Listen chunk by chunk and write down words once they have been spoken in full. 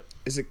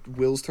Is it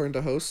Will's turn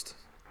to host?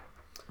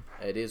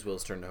 It is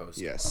Will's turn to host.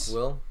 Yes.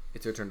 Will,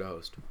 it's your turn to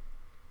host.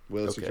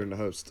 Will, it's Okay. your turn to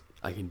host.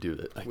 I can do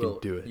it. I Will,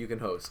 can do it. You can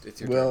host.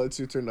 It's your Will, turn. it's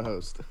your turn to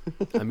host. I'm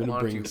Why gonna don't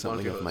bring you- something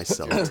why don't of you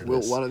myself to Will,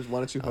 this. why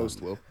don't you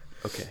host, Will?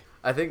 Okay.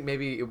 I think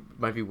maybe it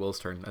might be Will's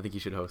turn. I think you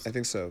should host. I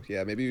think so.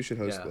 Yeah, maybe you should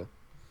host, Yeah. Will.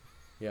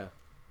 Yeah.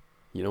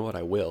 You know what?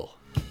 I will.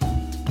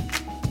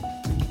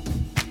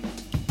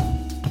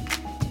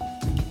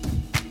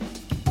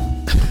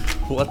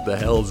 What the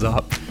hell's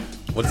up?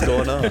 What's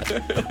going on?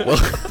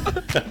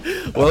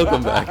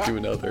 Welcome back to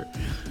another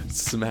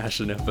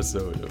smashing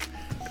episode of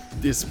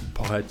This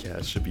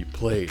Podcast Should Be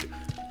Played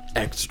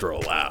Extra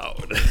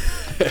Loud.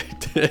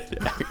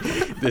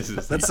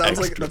 That sounds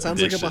like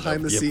a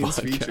behind the scenes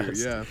feature.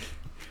 Yeah.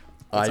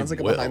 That sounds like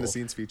a behind the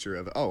scenes feature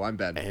of. Oh, I'm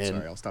Ben. And-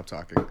 Sorry, I'll stop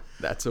talking.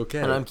 That's okay.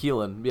 And I'm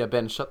Keelan. Yeah,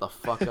 Ben, shut the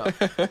fuck up.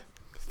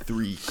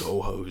 3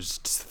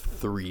 co-hosts,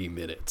 3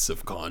 minutes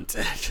of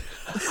content.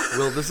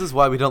 Will, this is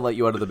why we don't let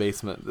you out of the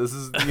basement. This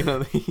is, You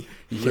Will,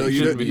 you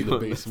shouldn't don't- be in the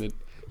doing this. basement.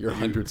 You're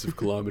hundreds of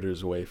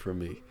kilometers away from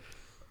me.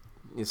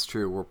 It's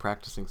true. We're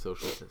practicing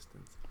social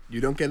distance.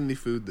 You don't get any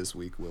food this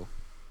week, Will.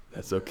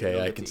 That's okay.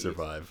 don't I get can to eat.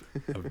 survive.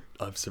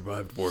 I've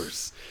survived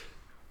worse.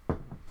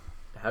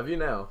 Have you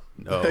now?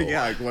 No.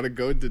 Yeah, I want to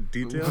go into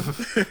detail.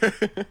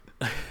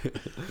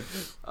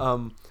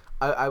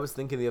 I was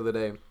thinking the other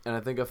day, and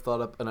I think I've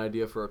thought up an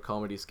idea for a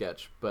comedy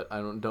sketch, but I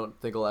don't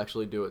think I'll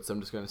actually do it, so I'm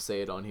just going to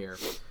say it on here.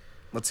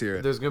 Let's hear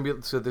it. There's going to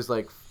be, so there's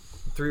like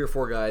 3 or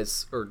 4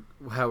 guys, or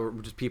however,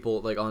 just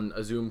people like on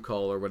a Zoom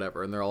call or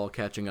whatever, and they're all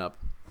catching up.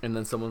 And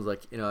then someone's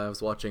like, I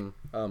was watching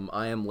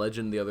I Am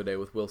Legend the other day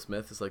with Will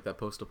Smith. It's like that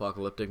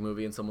post-apocalyptic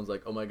movie, and someone's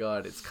like, oh my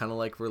god, it's kind of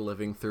like we're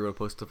living through a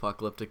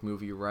post-apocalyptic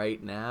movie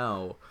right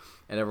now.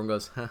 And everyone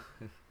goes, huh.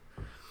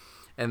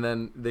 And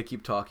then they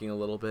keep talking a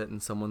little bit,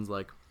 and someone's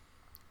like,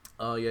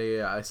 oh,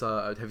 yeah, I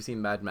saw, have you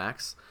seen Mad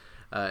Max?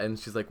 And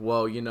she's like,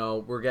 whoa,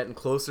 we're getting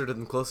closer to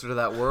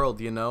that world,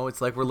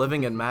 It's like we're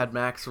living in Mad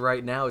Max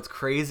right now. It's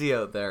crazy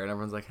out there. And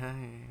everyone's like,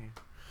 hey.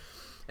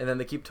 And then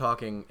they keep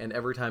talking, and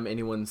every time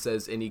anyone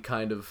says any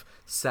kind of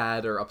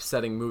sad or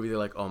upsetting movie, they're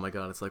like, oh my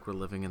god, it's like we're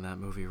living in that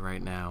movie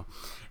right now.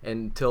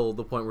 Until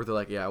the point where they're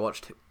like, yeah, I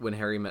watched When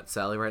Harry Met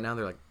Sally right now.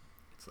 They're like,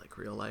 it's like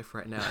real life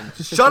right now.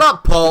 And shut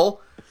up,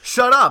 Paul!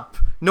 Shut up!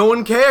 No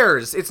one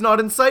cares! It's not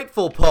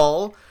insightful,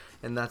 Paul!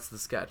 And that's the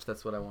sketch.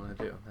 That's what I want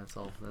to do. That's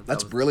all. That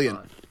That's was the brilliant.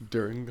 thought.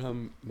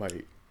 During my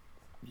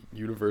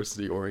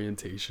university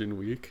orientation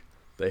week,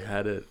 they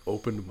had an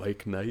open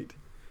mic night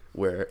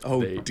where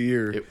Oh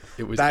dear.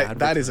 it was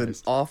that is an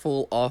advertised.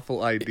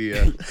 awful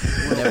idea.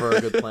 Never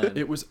a good plan.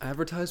 It was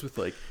advertised with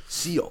like,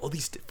 see all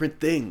these different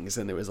things,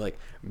 and there was like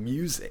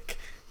music,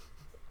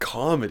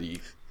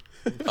 comedy,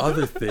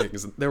 other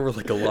things. There were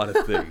like a lot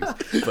of things.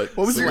 But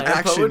What was your Slam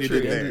action you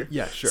poetry. did there?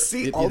 Yeah, sure.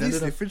 See all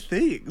these ended up different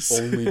things.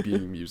 only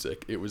being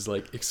music. It was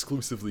like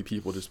exclusively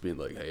people just being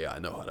like, hey, I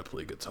know how to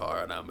play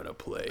guitar, and I'm gonna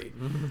play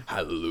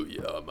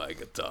Hallelujah on my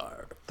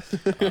guitar.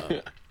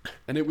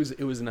 And it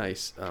was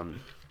nice.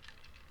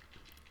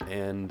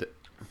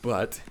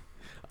 But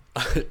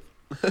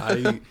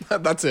I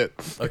That's it.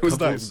 a It was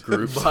couple nice. of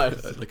groups,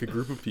 But- like a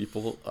group of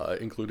people,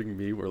 including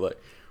me, were like,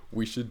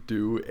 we should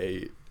do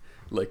a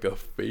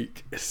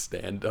fake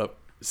stand-up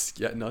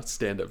sketch, not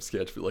stand-up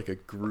sketch, but like a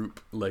group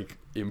like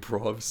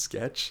improv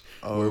sketch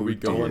where we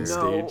go dear. on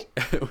stage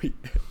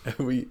and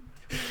we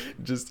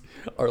just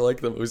are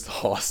like the most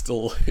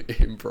hostile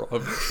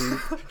improv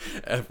troupe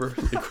ever.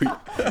 Like we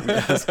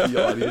ask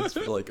the audience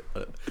for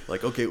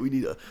like okay, we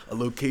need a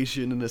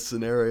location and a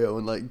scenario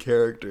and like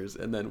characters,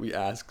 and then we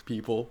ask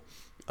people,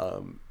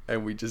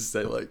 and we just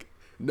say like,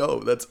 no,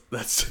 that's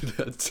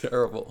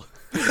terrible.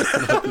 We're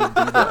not gonna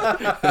do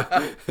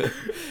that.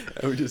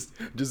 And we just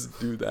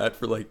do that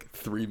for like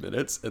 3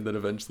 minutes, and then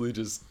eventually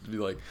just be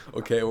like,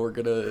 okay, we're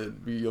gonna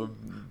be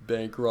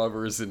bank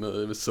robbers in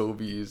a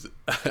Sobeys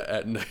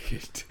at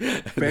night.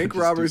 And then Bank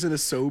just robbers in a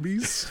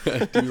Sobeys?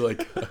 do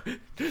like a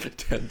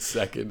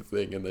 10-second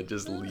thing and then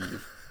just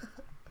leave.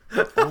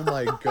 Oh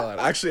my god.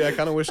 Actually, I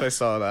kind of wish I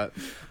saw that.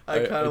 I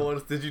kind of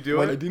wanted. Did you do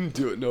I it? didn't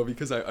do it, no,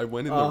 because I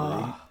went in the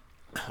room.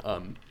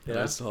 And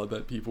Yeah. I saw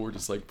that people were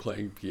just like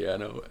playing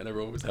piano and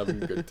everyone was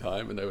having a good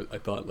time, and I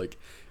thought like,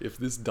 if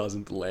this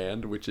doesn't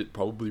land, which it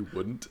probably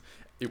wouldn't,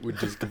 it would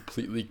just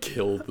completely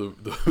kill the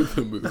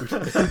mood.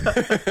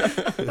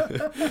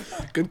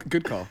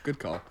 Good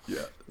call. Yeah.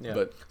 Yeah.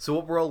 But So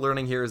what we're all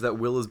learning here is that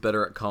Will is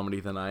better at comedy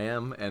than I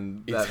am,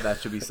 and that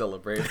should be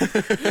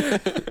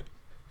celebrated.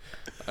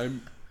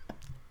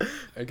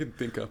 I can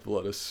think up a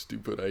lot of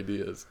stupid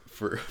ideas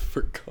for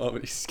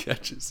comedy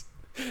sketches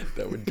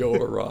that would go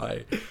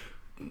awry.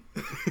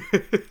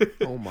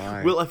 Oh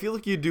my. Will, I feel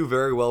like you do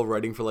very well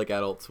writing for like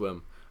Adult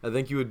Swim. I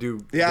think you would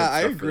do. Yeah, good I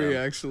stuff for agree.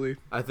 them. Actually,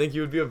 I think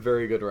you would be a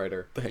very good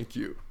writer. Thank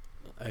you.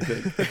 I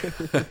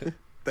think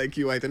thank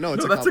you. It's no,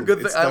 that's a good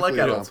thing. it's I like definitely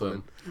a Adult Swim.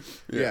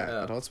 compliment. Yeah,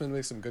 Yeah. Adult Swim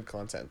makes some good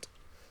content.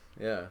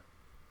 Yeah.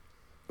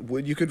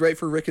 You could write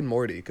for Rick and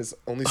Morty because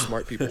only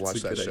smart people that's watch a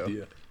that good show.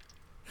 idea.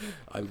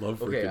 I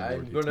love Okay, Rick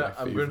and Morty.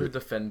 I'm gonna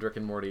defend Rick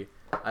and Morty.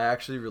 I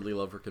actually really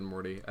love Rick and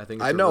Morty. I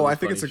think I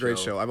think it's a great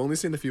show. I've only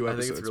seen a few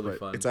episodes, think it's really but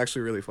fun. it's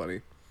actually really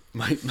funny.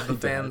 My The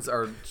fans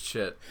are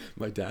shit.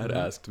 My dad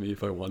asked me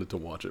if I wanted to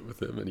watch it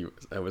with him, and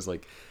I was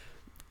like,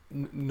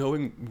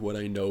 knowing what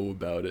I know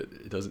about it,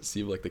 it doesn't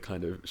seem like the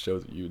kind of show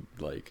that you'd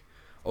like.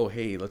 Oh,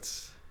 hey,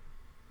 let's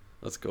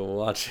go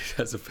watch it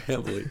as a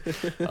family.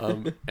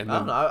 And I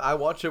don't know. I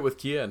watch it with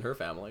Kia and her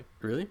family.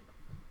 Really?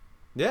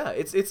 Yeah,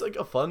 it's like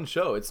a fun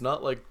show. It's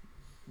not like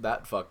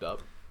that fucked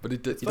up. But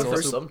it's But also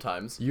there's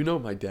sometimes. You know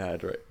my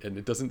dad, right? And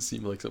it doesn't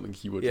seem like something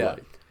he would Yeah.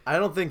 like. I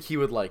don't think he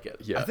would like it.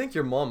 Yeah. I think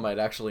your mom might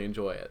actually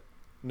enjoy it.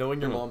 Knowing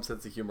your mom's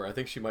sense of humor, I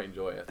think she might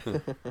enjoy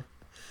it.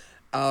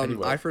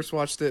 Anyway. I first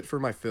watched it for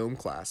my film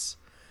class.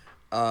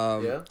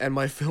 Yeah? And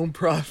my film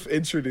prof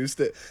introduced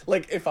it.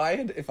 Like if I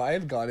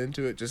had gone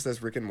into it just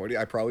as Rick and Morty,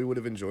 I probably would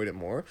have enjoyed it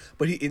more.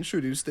 But he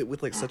introduced it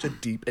with like such a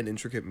deep and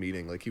intricate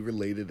meaning. Like he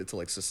related it to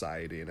like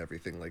society and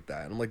everything like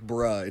that. And I'm like,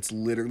 bruh, it's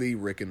literally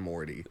Rick and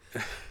Morty.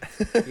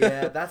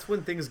 Yeah, that's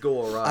when things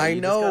go awry. I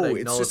You know, gotta it's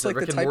acknowledge just that like the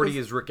Rick and type Morty of-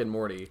 is Rick and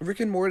Morty. Rick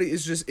and Morty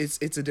is just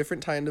it's a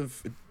different kind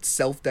of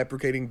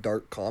self-deprecating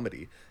dark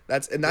comedy.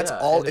 That's Yeah,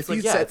 all. and it's If like,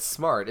 you yeah, said it's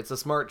smart. It's a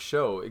smart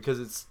show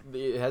because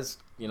it has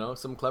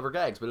some clever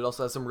gags, but it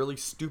also has some really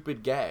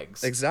stupid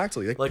gags.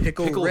 exactly Like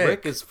Pickle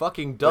Rick is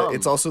fucking dumb.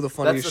 It's also the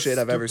funniest That's a shit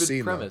I've ever stupid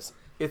seen, though. Premise.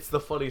 It's the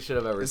funniest shit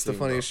I've ever it's seen. the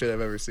funniest shit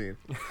I've ever seen.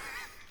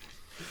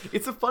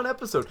 It's a fun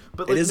episode,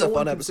 but like, is no a fun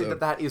one can episode. say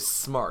that is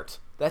smart.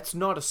 That's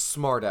not a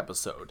smart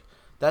episode.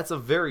 That's a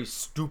very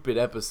stupid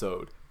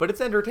episode, but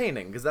it's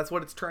entertaining because that's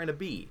what it's trying to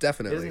be.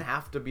 Definitely. It doesn't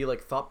have to be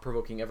like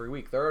thought-provoking every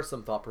week. There are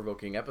some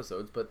thought-provoking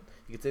episodes, but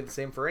you could say the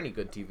same for any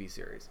good TV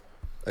series.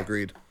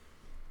 Agreed.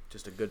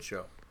 Just a good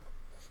show.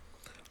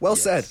 Well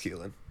Yes. said,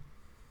 Keelan.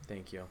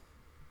 Thank you.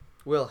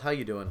 Will, how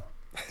you doing?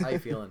 How you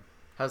feeling?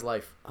 How's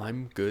life?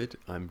 I'm good.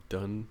 I'm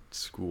done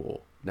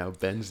school. Now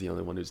Ben's the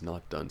only one who's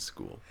not done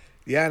school.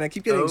 Yeah, and I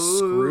keep getting Oh.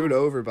 screwed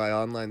over by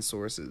online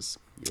sources.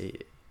 Yeah.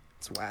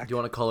 It's whack. Do you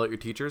want to call out your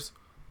teachers?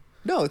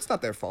 No, it's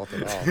not their fault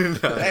at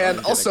all. And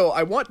also,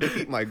 I want to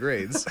keep my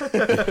grades. Do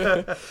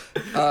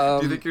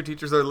you think your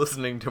teachers are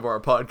listening to our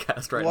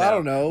podcast right now? Well, I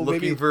don't know,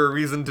 Looking maybe- for a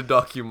reason to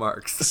dock you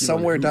marks.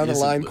 Somewhere who down the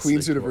isn't line, listening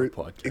Queens to our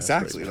University. podcast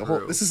Exactly. right The now?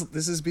 whole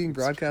this is being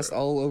broadcast true.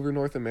 all over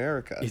North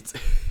America.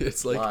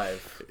 It's like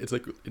Live. it's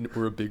like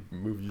we're a big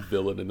movie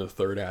villain in the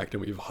third act,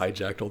 and we've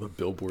hijacked all the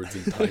billboards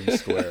in Times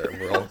Square, and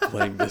we're all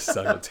playing this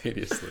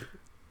simultaneously.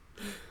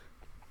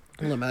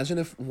 Well, imagine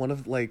if one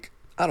of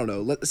I don't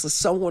know, so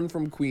someone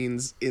from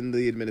Queens in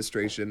the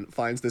administration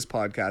finds this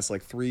podcast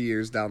like 3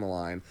 years down the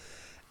line,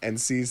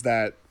 and sees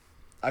that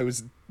I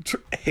was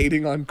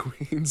hating on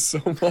Queens so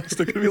much.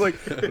 They're gonna be like,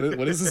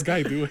 "What is this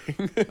guy doing?"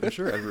 I'm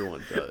sure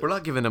everyone does. We're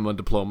not giving him a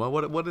diploma.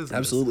 What is this?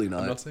 Absolutely I'm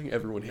not. not saying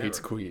everyone hates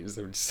Never. Queens.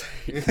 I'm just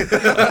saying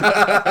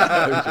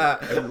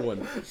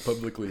everyone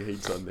publicly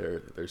hates on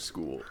their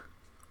school.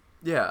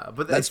 Yeah,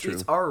 but That's it's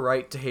true. our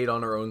right to hate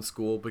on our own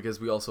school because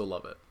we also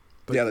love it.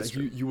 But Yeah, that's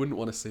you wouldn't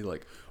want to say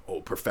like,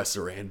 oh,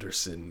 Professor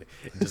Anderson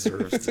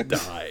deserves to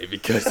die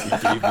because he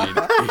gave me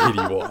an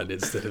 81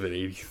 instead of an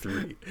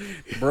 83.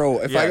 Bro,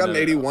 if Yeah, I got no, an no.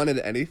 81 in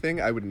anything,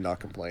 I would not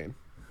complain.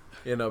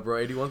 You know, bro,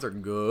 81s are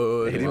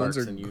good. 81s marks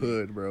are in uni.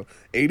 good, bro.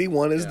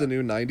 81 is Yeah. the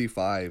new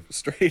 95,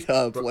 straight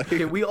up. Like,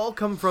 Okay, we all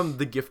come from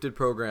the gifted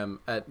program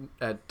at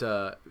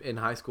in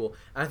high school.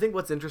 And I think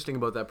what's interesting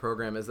about that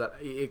program is that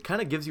it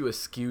kind of gives you a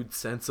skewed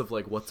sense of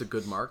like what's a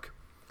good mark.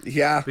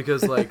 yeah,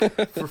 Because like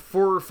for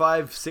 4 or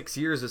 5, 6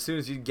 years, as soon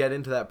as you get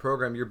into that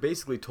program, you're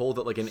basically told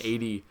that like an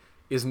 80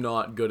 is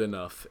not good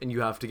enough, and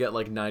you have to get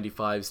like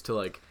 95s to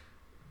like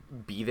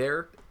be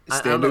there. I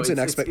don't know, standards and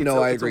it's- expect. it's No,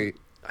 a- I it's a- agree.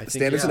 I think,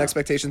 Standards and yeah.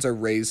 expectations are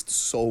raised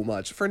so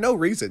much for no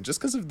reason, just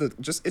because of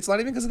it's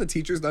not even because of the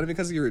teachers, not even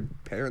because of your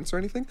parents or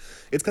anything.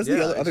 It's because of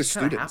the it other just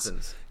kinda students.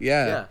 happens.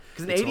 Yeah, Yeah,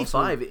 because an It's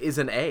 85 is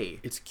an A.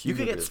 it's You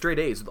could get cumulative. straight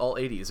A's with all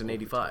 80s and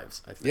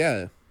 85s. I think.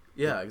 yeah.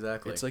 Yeah,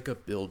 exactly. It's like a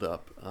build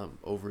up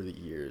over the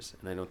years,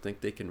 and I don't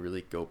think they can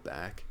really go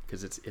back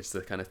because it's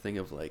the kind of thing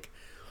of like,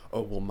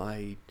 oh well,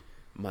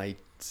 my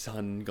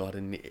son got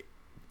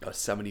a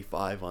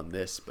 75 on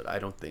this, but I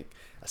don't think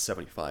a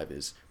 75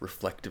 is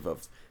reflective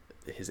of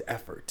his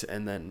effort,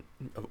 and then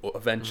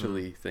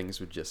eventually things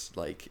would just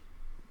like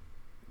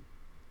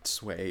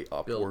sway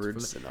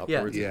upwards and Yeah,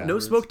 upwards. Yeah. and no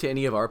upwards. smoke to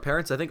any of our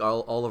parents. I think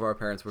all of our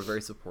parents were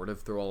very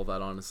supportive through all of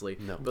that, honestly.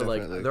 No, but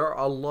like definitely. there are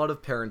a lot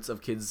of parents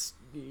of kids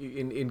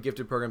in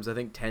gifted programs. I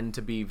think tend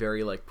to be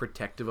very like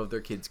protective of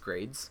their kids'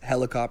 grades.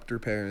 Helicopter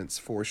parents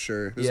for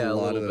sure. There's Yeah, a a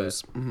lot of little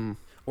those. Mhm.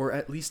 Or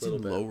at least in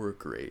Little bit. lower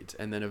grades,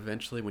 and then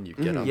eventually when you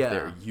get up Yeah.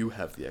 there, you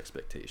have the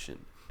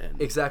expectation.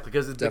 And Exactly,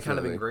 because it's been kind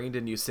of Definitely. ingrained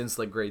in you since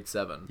like grade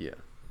 7. yeah, No,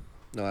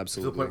 To the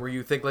absolutely. point where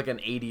you think like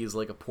an 80 is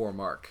like a poor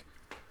mark.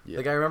 Yeah.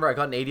 Like I remember I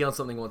got an 80 on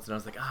something once, and I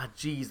was like,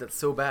 geez, that's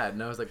so bad.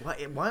 And I was like,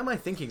 why am I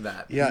thinking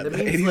that? Yeah, that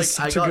 80 is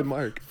such a good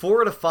mark.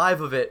 4 out of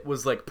 5 of it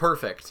was like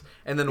perfect,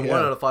 and then 1 Yeah.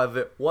 out of 5 of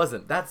it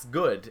wasn't. That's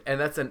good, and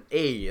that's an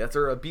A. That's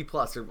or a B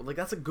plus, or like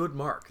that's a good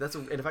mark.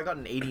 And if I got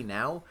an 80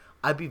 now,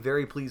 I'd be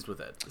very pleased with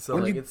it. So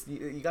When like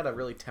you- you gotta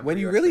really temper. When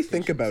you your really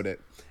think expectations. about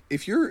it,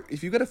 if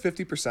you get a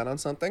 50% on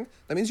something,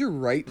 that means you're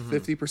right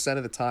 50%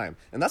 of the time,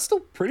 and that's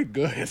still pretty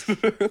good.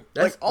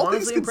 Like all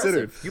things honestly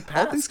considered, impressive. You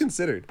all things passed.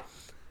 considered,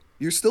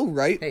 you're still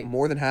right Hey.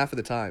 more than half of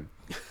the time.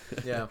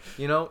 Yeah,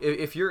 you know,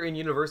 if you're in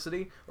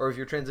university or if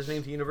you're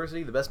transitioning to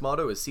university, the best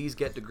motto is C's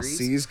get degrees.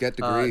 C's get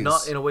degrees.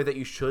 Not in a way that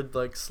you should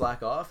like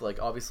slack off.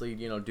 Like obviously,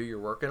 you know, do your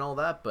work and all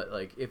that. But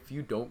like, if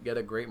you don't get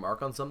a great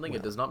mark on something,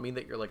 it does not mean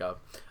that you're like a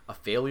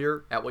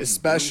failure at what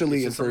Especially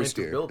you do. in It's just something first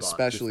to year. build on.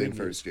 Especially in thing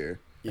first year.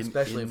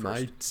 Especially in in my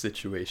first.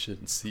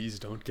 situation, C's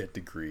don't get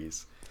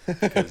degrees.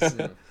 Because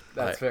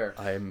That's fair.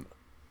 I'm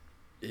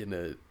in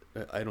a.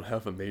 I don't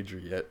have a major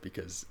yet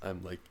because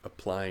I'm like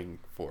applying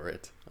for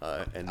it,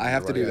 and I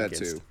have to do running that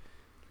against, too.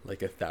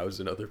 Like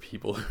 1,000 other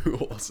people who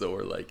also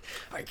are like,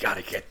 I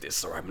gotta get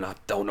this, or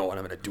don't know what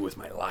I'm gonna do with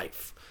my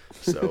life.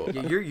 So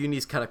Yeah, your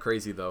uni's kind of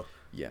crazy though.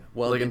 yeah,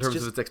 well, Like in it's terms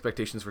just, of its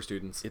expectations for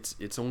students.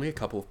 it's only a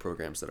couple of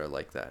programs that are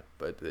like that,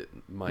 but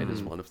mine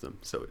is one of them.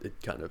 So it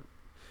kind of,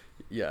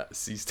 yeah,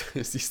 C's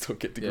don't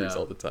get degrees Yeah.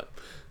 all the time.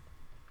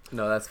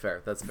 No, that's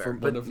fair. That's fair. For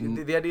But one of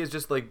them- the idea is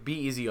just like be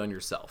easy on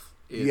yourself.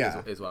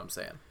 Yeah. Is what I'm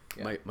saying.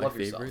 Yeah. My Love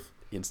favorite yourself.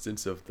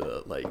 instance of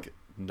the like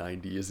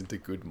 90 isn't a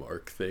good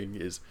mark thing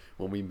is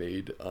when we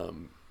made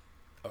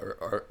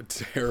our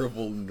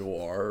terrible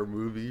noir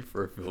movie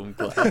for film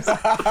class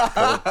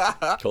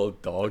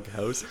called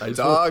Doghouse. I just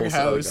wanna pull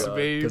Doghouse,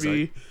 something up, 'cause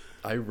baby.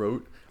 I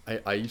wrote.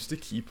 I used to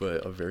keep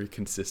a very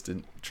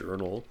consistent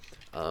journal,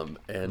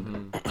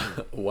 and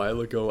a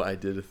while ago I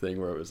did a thing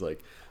where it was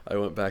like I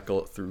went back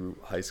all through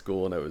high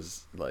school and I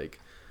was like,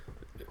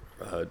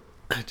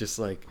 just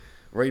like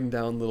writing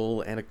down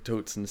little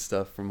anecdotes and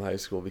stuff from high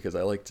school because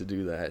I like to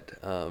do that.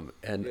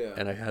 And Yeah.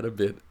 and I had a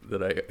bit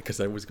that because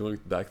I was going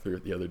back through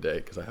it the other day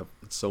because I have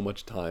so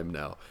much time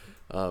now.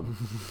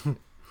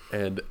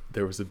 And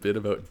there was a bit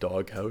about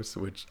Doghouse,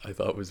 which I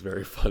thought was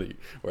very funny,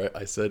 where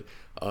I said,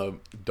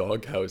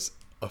 Doghouse,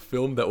 a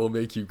film that will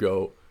make you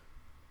go,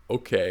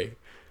 okay.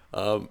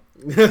 That's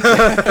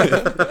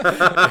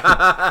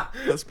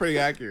pretty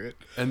accurate.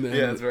 And then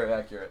Yeah, it's very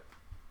accurate.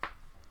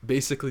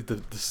 basically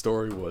the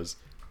story was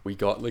we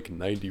got like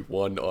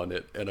 91 on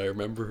it, and I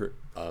remember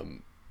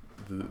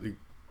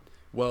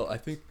well, I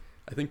think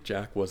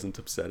Jack wasn't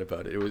upset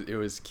about it. It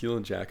was Keel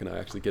and Jack and I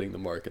actually getting the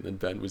mark, and then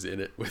Ben was in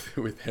it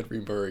with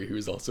Henry Murray, who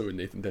was also in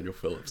Nathan Daniel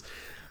Phillips.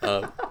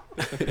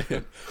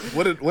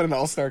 What an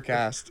all-star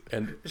cast.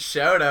 And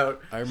Shout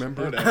out. I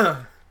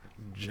remember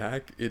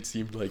Jack, it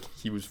seemed like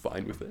he was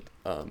fine with it.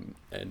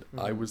 And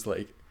I was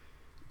like,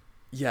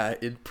 yeah,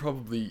 it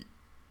probably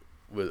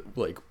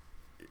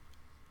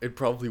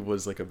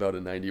was like about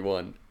a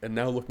 91. And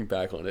now looking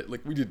back on it,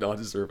 like we did not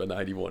deserve a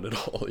 91 at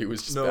all. It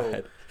was just No.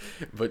 bad.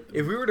 But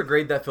If we were to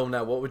grade that film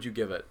now, what would you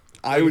give it?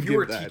 I Like, would if you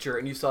were a give that- teacher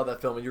and you saw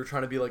that film and you were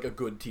trying to be like a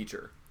good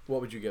teacher,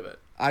 what would you give it?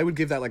 I would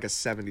give that like a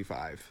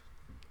 75.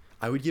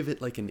 I would give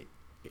it like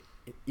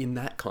in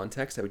that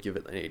context, I would give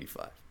it an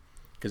 85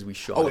 because we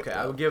shot. Oh, it Okay,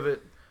 well.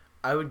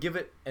 I would give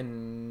it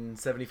an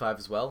 75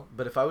 as well.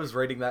 But if I was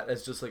rating that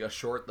as just like a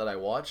short that I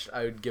watched,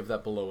 I would give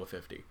that below a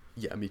 50.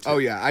 Yeah, me too. Oh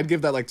yeah, I'd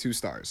give that like 2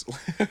 stars.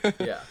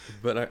 Yeah.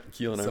 But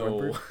Keelan, I So-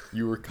 remember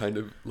you were kind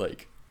of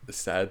like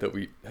sad that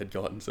we had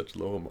gotten such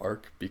low a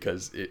mark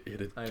because it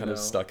had I kind know. of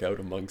stuck out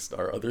amongst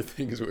our other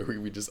things where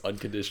we just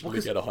unconditionally Well,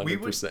 'cause get we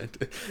would-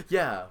 100%.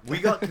 Yeah, we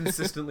got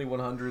consistently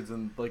 100s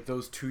in like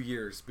those 2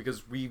 years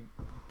because we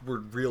were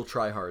real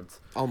tryhards.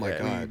 Oh my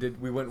Yeah, god.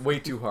 We went way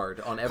too hard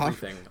on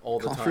everything all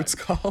the Conference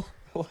time. call?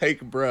 Like,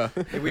 bruh.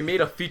 And we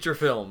made a feature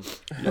film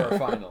for our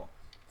final.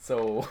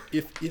 So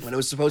if When it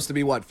was supposed to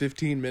be, what,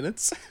 15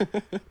 minutes?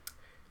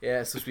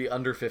 yeah, it's supposed to be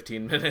under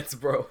 15 minutes,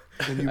 bro.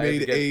 And you I had made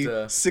to get, a we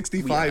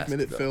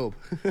 65-minute asked, film.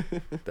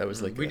 that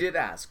was like we did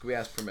ask. We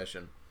asked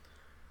permission.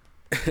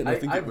 and I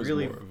think I it was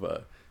really- more of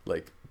a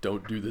like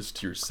don't do this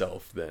to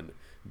yourself than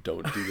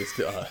don't do this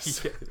to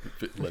us.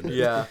 limit.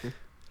 Yeah,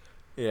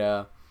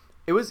 yeah.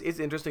 It's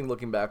interesting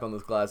looking back on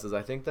those classes.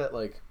 I think that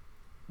like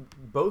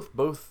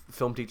both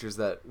film teachers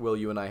that Will,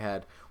 you and I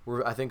had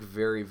were, I think,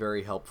 very,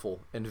 very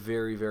helpful and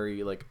very,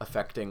 very like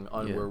affecting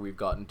on Yeah. where we've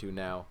gotten to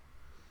now.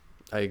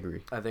 I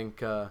agree. I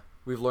think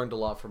we've learned a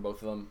lot from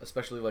both of them,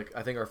 especially like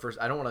I think our first.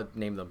 I don't want to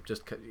name them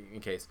just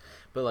in case,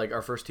 but like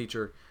our first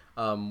teacher,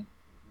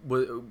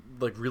 was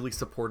like really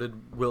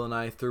supported Will and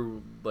I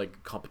through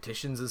like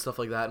competitions and stuff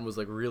like that, and was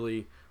like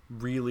really,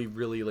 really,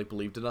 really like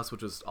believed in us,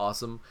 which was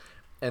awesome.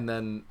 And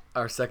then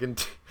our second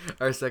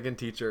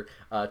teacher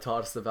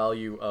taught us the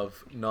value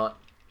of not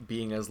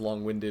being as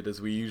long-winded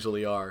as we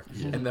usually are,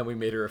 and then we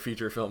made her a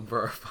feature film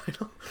for our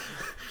final.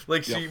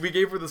 Like we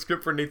gave her the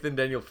script for Nathan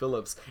Daniel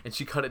Phillips, and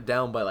she cut it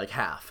down by like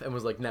half, and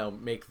was like, "Now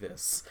make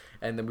this."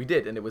 And then we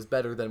did, and it was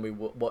better than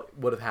what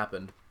would have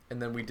happened.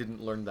 And then we didn't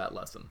learn that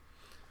lesson.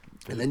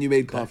 And then you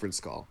made conference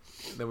call.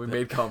 Then we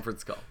made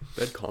conference call.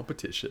 That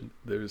competition.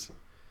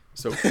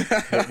 So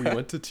we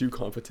went to 2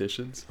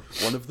 competitions.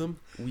 One of them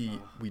we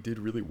did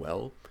really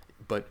well,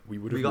 but we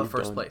would have We got moved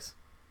first on. place.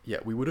 Yeah,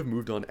 we would have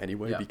moved on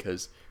anyway Yeah.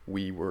 because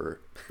we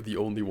were the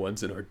only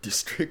ones in our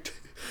district.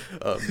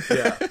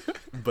 Yeah.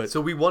 But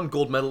So we won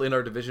gold medal in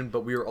our division,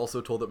 but we were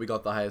also told that we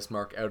got the highest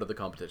mark out of the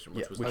competition,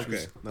 which yeah, was which nice. Okay,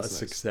 was a that's nice.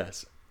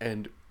 success.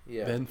 And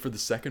Yeah. then for the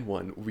second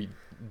one,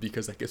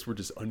 because I guess we're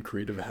just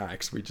uncreative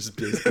hacks, we just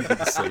basically did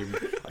the same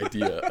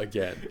idea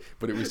again.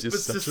 But it was But just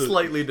it's such just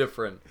slightly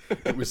different.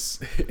 it was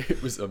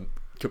a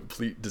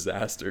complete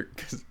disaster.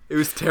 'Cause It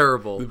was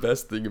terrible. the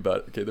best thing about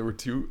it, okay, there were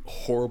 2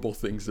 horrible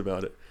things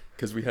about it.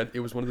 Because it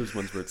was one of those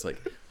ones where it's like,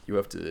 you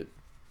have to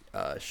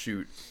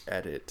shoot,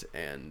 edit,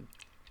 and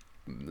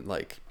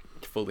like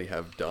fully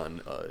have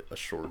done a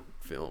short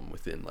film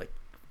within like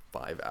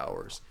 5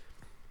 hours.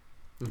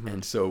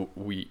 And so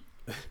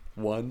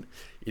one,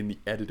 in the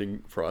editing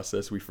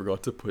process, we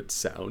forgot to put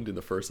sound in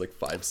the first like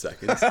 5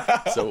 seconds.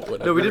 So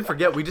whatever. No, we didn't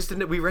forget. We just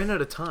didn't. We ran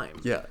out of time.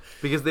 Yeah.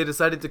 Because they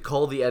decided to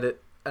call the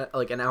edit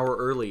like an hour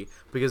early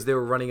because they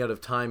were running out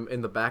of time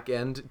in the back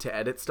end to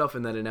edit stuff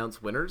and then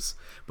announce winners.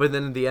 But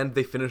then in the end,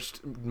 they finished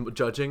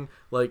judging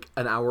like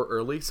an hour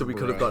early, so we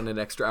could have Right. gotten an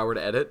extra hour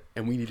to edit.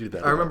 And we needed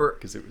that. I remember-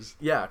 because it was.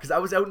 Yeah, because I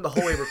was out in the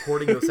hallway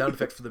recording those sound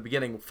effects for the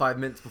beginning 5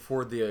 minutes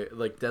before the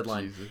like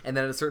deadline, Jesus. and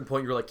then at a certain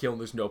point you're like, "Keelan,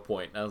 there's no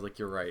point." And I was like,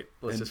 "You're right.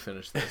 Let's just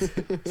finish this."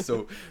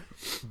 So,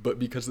 but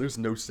because there's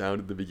no sound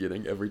at the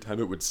beginning, every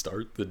time it would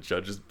start, the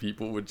judges'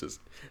 people would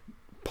just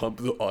pump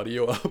the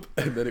audio up,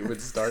 and then it would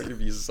start to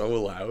be so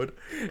loud.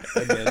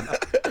 And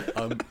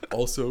then,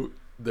 also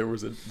there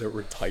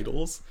were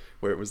titles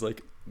where it was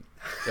like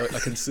a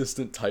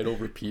consistent title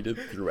repeated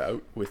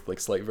throughout with like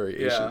slight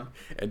variation,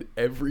 and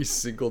every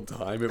single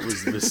time it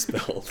was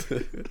misspelled.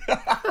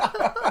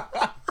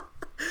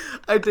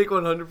 I take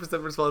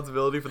 100%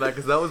 responsibility for that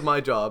because that was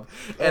my job,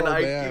 and Oh,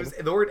 it man. was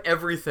the word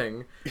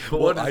everything. But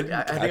Well, what is, I didn't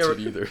catch think it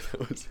either.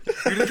 That was,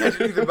 You didn't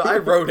catch it either, but I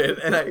wrote it,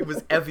 and it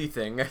was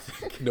everything. I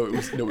think. no, it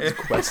was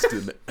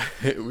question.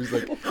 It was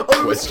like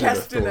Oh, it was question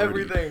question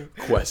authority. everything.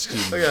 Question,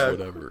 Oh, yeah.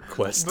 whatever.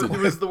 Question. But there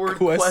was the word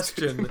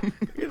Question. question.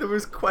 Yeah, there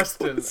was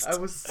question. I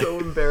was so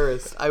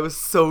embarrassed. I was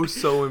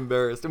so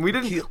embarrassed, and we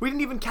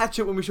didn't even catch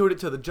it when we showed it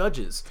to the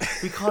judges.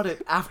 We caught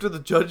it after the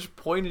judge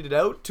pointed it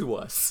out to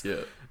us. Yeah.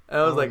 And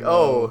I was like,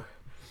 oh,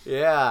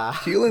 yeah.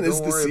 Keelan is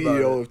Don't the worry about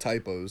CEO it. of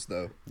typos,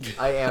 though.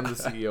 I am the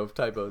CEO of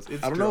typos.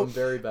 It's I don't true. know. I'm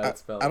very bad at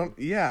spelling.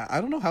 I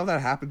don't know how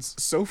that happens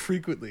so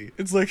frequently.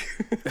 It's like,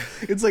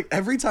 it's like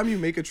every time you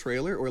make a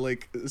trailer or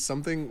like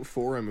something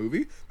for a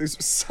movie,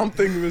 there's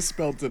something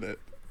misspelled in it.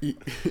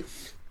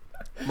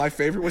 My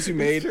favorite was you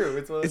made. true.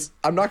 It's one of-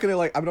 I'm not gonna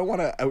like. I don't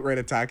want to outright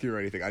attack you or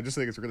anything. I just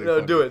think it's really. No,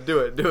 funny.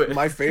 do it.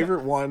 My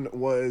favorite one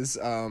was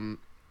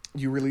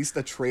you released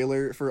a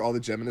trailer for all the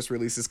Geminis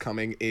releases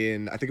coming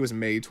in. I think it was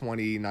May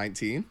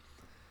 2019.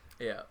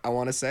 Yeah. I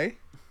want to say,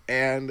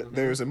 and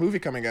there's a movie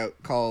coming out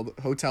called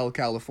Hotel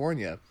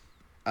California,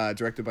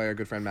 directed by our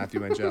good friend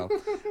Matthew Angel.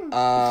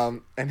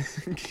 And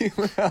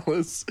Keelan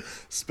Ellis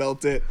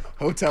spelt it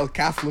Hotel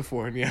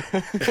California.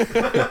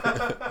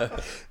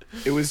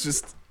 It was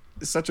just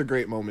such a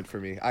great moment for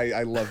me.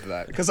 I loved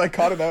that because I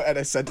caught him out and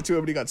I sent it to him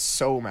and he got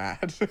so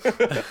mad.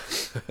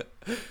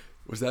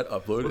 Was that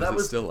uploaded? that Is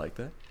was- it still like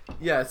that?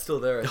 Yeah, it's still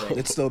there, I think.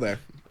 It's still there.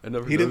 I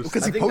never He didn't noticed.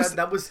 because I he think posted.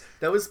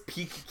 that was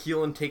peak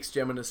Keelan takes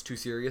Geminis too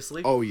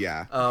seriously. Oh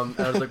yeah. And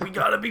I was like, we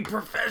gotta be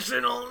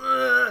professional.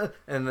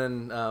 And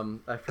then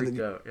I freaked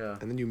out. Yeah.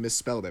 And then you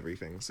misspelled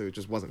everything, so it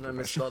just wasn't And I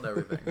professional. misspelled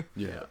everything.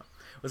 Yeah.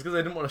 It was because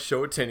I didn't want to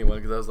show it to anyone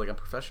because I was like, I'm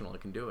professional. I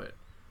can do it.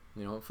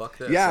 You know, fuck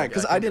this. Yeah, Like,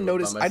 because can I didn't do it by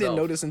notice. I didn't myself.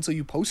 notice until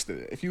you posted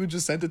it. If you had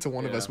just sent it to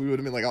one of Yeah. us, we would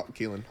have been like, "Oh,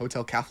 Keelan,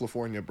 Hotel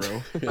California,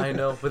 bro." I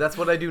know, but that's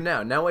what I do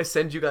now. Now I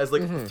send you guys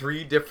like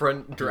 3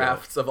 different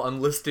drafts of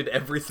unlisted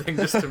everything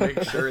just to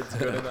make sure it's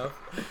good enough.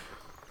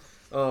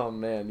 Oh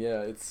man,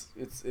 yeah, it's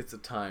a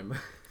time.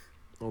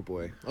 Oh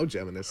boy. Oh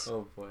Geminis.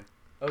 Oh boy.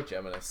 Oh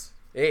Geminis.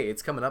 Hey,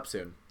 it's coming up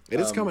soon. It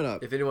is coming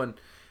up. If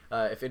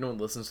anyone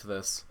listens to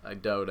this, I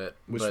doubt it.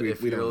 Which but we if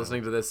don't you're know.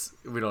 listening to this,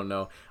 we don't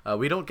know.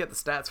 We don't get the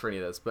stats for any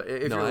of this. But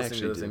if No, you're I listening to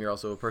actually this do. and you're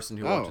also a person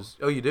who Oh. watches,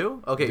 oh, you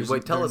do? Okay, There's-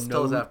 wait. Tell there us are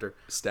no after.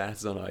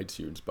 Stats on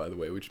iTunes, by the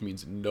way, which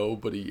means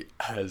nobody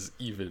has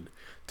even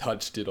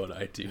touched it on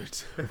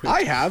iTunes.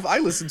 I have. I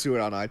listened to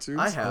it on iTunes.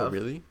 I have. Oh,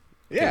 really?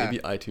 Yeah. Maybe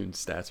iTunes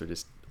stats are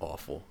just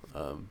awful.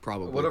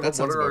 Probably. What are That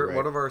sounds about right.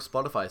 what are our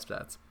Spotify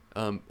stats?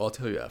 I'll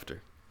tell you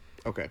after,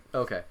 Okay.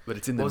 Okay. but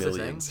it's in the What was I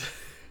saying? millions.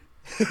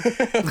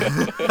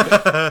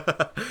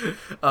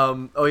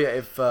 Oh yeah,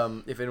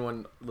 if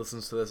anyone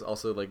listens to this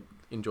also like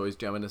enjoys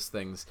Geminis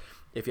things,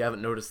 if you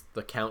haven't noticed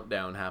the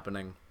countdown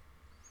happening,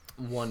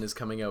 one is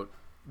coming out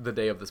the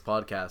day of this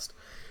podcast.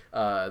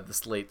 The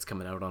slate's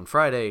coming out on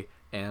Friday,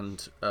 and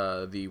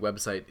the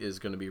website is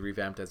going to be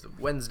revamped as of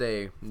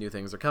Wednesday. New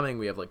things are coming.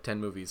 We have like 10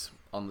 movies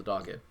on the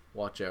docket.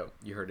 Watch out.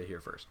 You heard it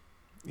here first.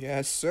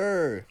 Yes,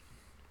 sir.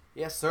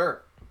 Yes,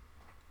 sir.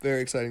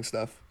 Very exciting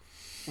stuff.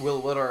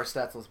 Will, what are our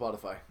stats on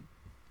Spotify?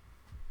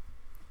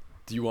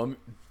 Do you want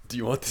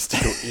this to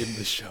go in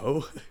the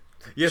show?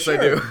 Yes, Sure. I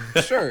do.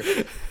 Sure.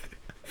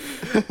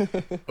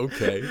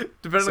 Okay.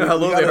 Depending So on how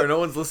we low they gotta- are, no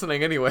one's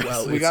listening anyway.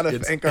 Well, We it's- gotta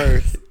it's- thank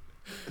our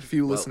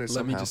few Well, listeners let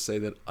somehow. me just say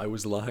that I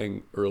was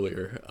lying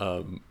earlier.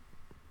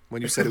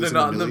 When you said it was They're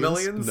not in the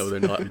millions? No, they're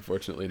not,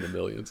 unfortunately, in the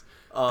millions.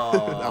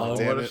 Oh,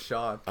 damn what a it.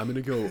 shot. I'm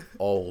gonna go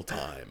all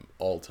time.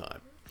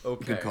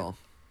 Okay. Good call.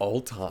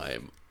 All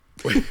time.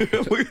 Wait,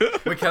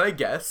 can I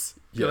guess?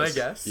 Can I Yes,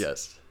 guess?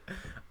 Yes.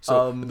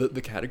 So Um,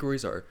 the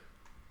categories are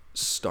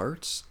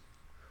starts,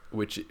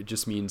 which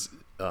just means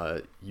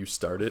you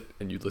start it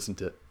and you listen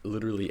to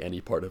literally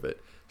any part of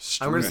it.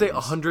 I'm going to say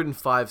Streams-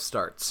 105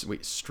 starts.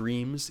 Wait,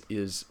 streams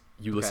is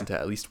you listen Okay. to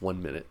at least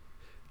 1 minute.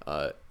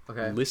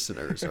 Okay.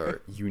 Listeners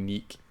are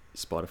unique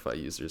Spotify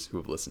users who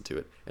have listened to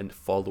it, and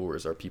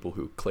followers are people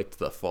who clicked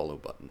the follow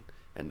button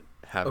and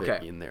have it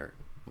Okay. in their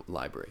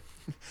library.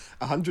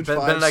 105.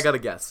 Ben and I got to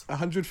guess.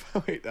 100.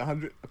 Wait,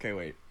 100. Okay,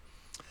 wait.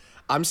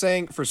 I'm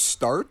saying for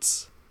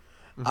starts,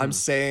 I'm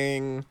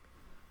saying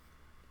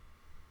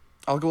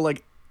I'll go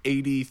like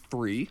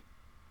 83.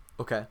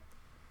 Okay.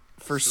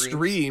 For Streams?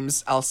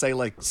 streams, I'll say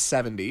like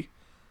 70.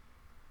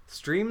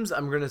 Streams,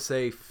 I'm going to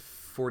say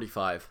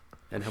 45.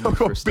 And how many A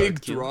for starts?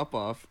 big Keelan? drop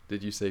off.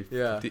 Did you say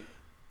Yeah. 50?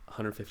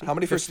 150? How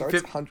many for 50, starts?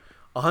 50. 100.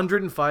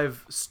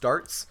 105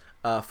 starts,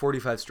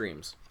 45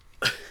 streams.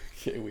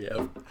 Okay, we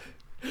have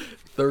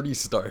 30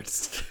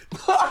 starts,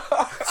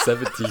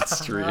 17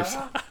 streams.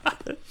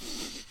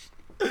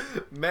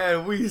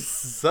 Man, we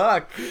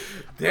suck.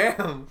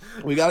 Damn.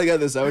 We gotta get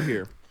this out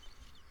here.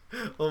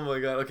 Oh my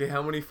god. Okay,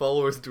 how many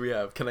followers do we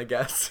have? Can I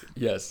guess?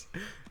 Yes.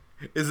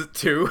 Is it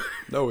 2?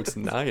 No, it's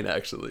 9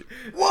 actually.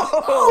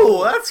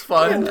 Oh, that's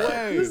fun. No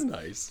way. This is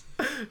nice.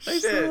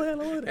 Shit. little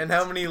analytics. And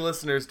how many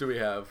listeners do we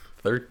have?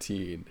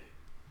 13.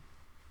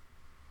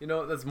 You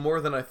know, that's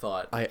more than I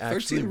thought. I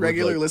actually 13 would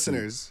regular like to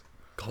listeners.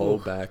 call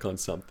back on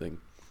something.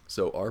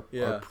 So our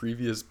Yeah.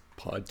 previous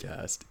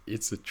podcast,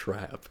 It's a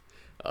Trap,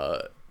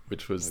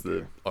 which was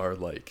Okay. our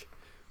like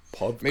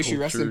pop May she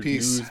culture rest in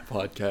peace. news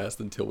podcast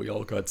until we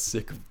all got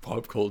sick of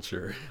pop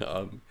culture.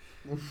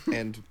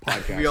 And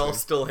podcasting. We all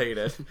still hate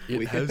it. It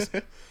We- has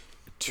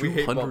We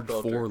hate pop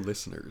 204 culture.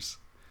 listeners.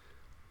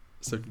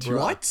 So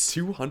What?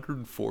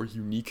 204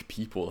 unique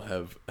people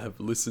have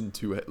listened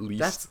to at least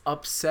That's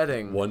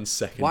upsetting. 1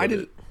 second. Why of did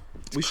it.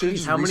 we should have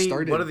just How many?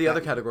 restarted? What are the other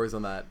that. categories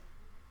on that?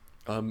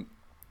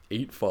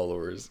 8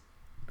 followers.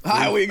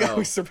 We go. Oh.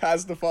 We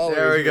surpassed the followers.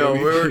 There we go.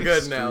 baby. We're 3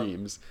 good now.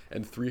 streams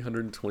and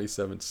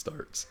 327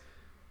 starts.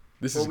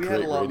 This Well, is we great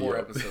had a lot radio. more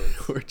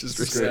episodes. We're just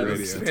This is great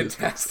reciting radio.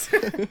 statistics.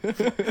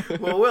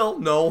 Fantastic. well,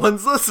 no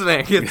one's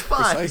listening. It's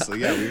fine.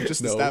 Precisely. Yeah, we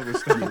just No,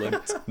 established.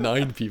 Keelan,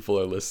 9 people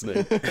are listening,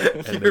 and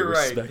they You're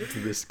right.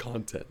 respect this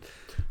content.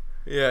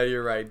 Yeah,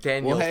 you're right.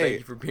 Daniel, Well, hey, thank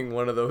you for being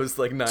one of those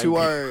like 9 to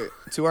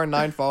our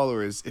 9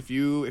 followers, if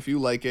you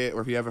like it,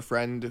 or if you have a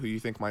friend who you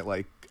think might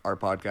like our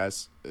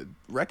podcast,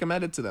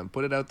 recommend it to them.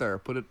 Put it out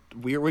there.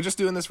 We're just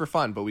doing this for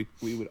fun, but we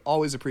would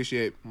always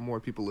appreciate more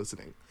people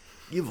listening.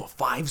 Give a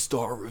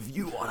 5-star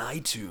review on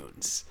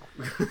iTunes.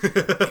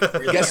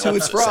 Guess who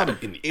it's from?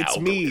 In the It's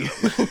me.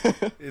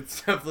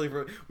 It's definitely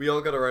we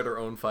all got to write our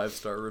own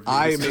 5-star review.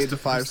 I It's made just the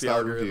to boost 5-star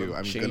algorithm. review.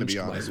 I'm gonna be Changed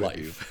my honest with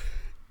you. life.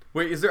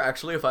 Wait, is there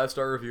actually a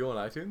 5-star review on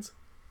iTunes?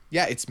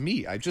 Yeah, it's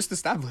me. I just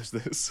established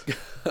this.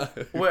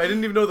 Wait, I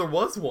didn't even know there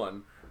was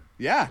one.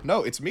 Yeah,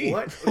 no, it's me.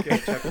 What? Okay,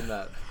 check on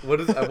that. What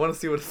is? I want to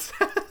see what it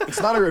says.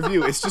 It's not a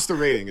review. It's just a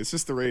rating.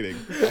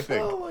 I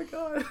think. Oh my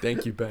god.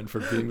 Thank you, Ben, for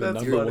being the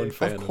That's number funny. one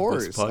fan Of of,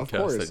 course, this of podcast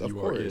course, that of you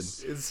are in.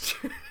 course. It's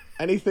true.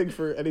 Anything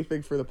for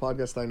the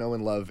podcast I know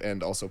and love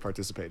and also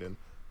participate in.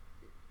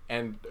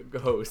 And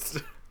host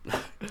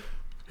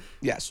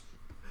Yes.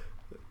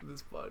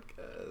 this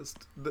podcast.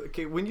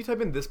 Okay, when you type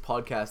in this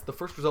podcast, the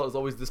first result is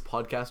always this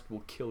podcast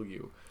will kill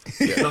you.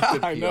 It's not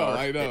good I know. PR.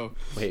 I know.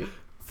 Wait,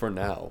 for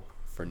now.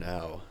 For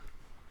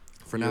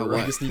now, we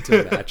what? just need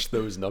to match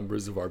those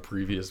numbers of our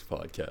previous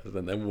podcast,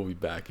 and then we'll be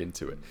back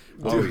into it.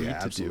 What Oh, we yeah, need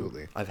to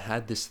absolutely. I've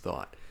had this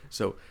thought.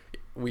 So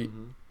we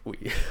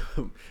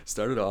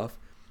started off.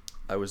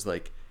 I was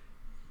like,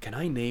 can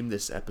I name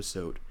this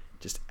episode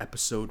just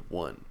episode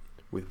 1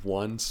 with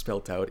 1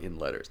 spelt out in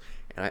letters?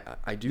 And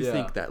I do Yeah.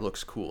 think that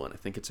looks cool, and I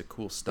think it's a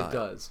cool style. It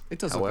does. It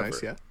does However,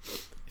 look nice, yeah.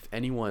 If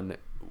anyone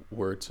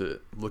were to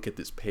look at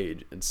this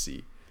page and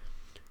see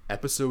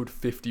episode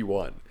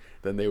 51,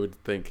 then they would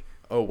think,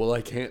 oh, well,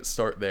 I can't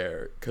start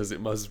there because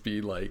it must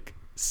be like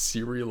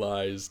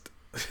serialized,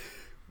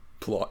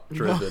 plot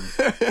driven,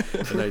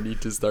 and I need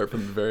to start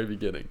from the very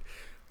beginning.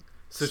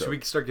 So, should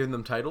we start giving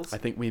them titles? I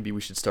think maybe we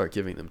should start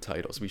giving them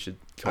titles. We should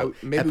call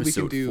maybe we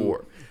can episode do-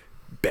 4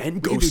 Ben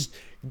can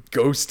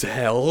goes to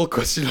hell?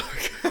 Question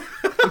mark.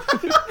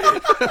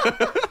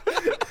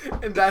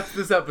 And that's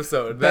this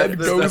episode. Ben That's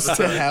this goes to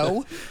episode.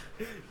 hell?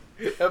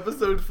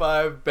 Episode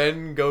 5.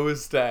 Ben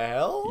goes to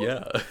hell.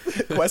 Yeah.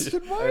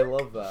 Question I mark?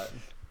 love that.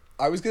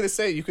 I was gonna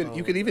say you could Oh,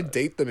 even God.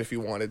 date them if you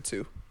wanted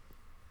to.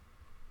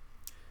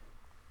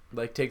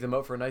 Like take them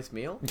out for a nice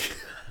meal.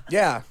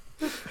 Yeah.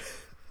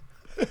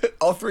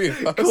 All 3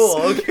 of us. Cool.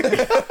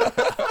 Okay.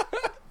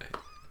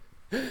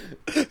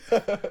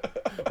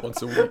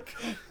 Once a week.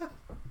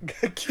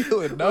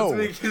 Keelan, Let's no.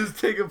 make his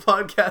take a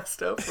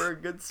podcast out for a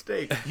good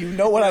steak. You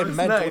know what I was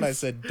meant nice. when I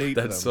said date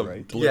That's them, some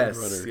right? Blade Yes,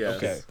 Runner. yes.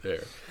 Okay.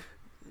 There.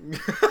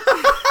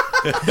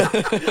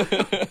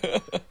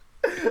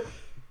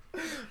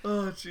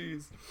 Oh,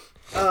 jeez.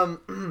 Oh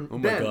my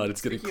Ben, god,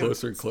 it's getting speaking of-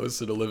 closer and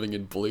closer to living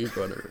in Blade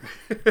Runner.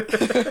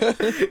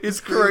 It's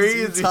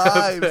crazy out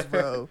times, there.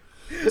 bro.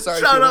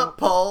 Sorry, Shut Keelan. up,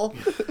 Paul.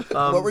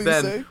 What were you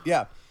Ben, saying?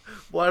 Yeah.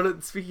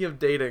 Speaking of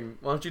dating,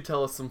 why don't you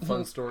tell us some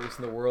fun stories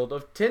in the world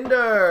of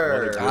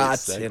Tinder? What a Ah,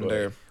 segue.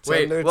 Tinder. Wait,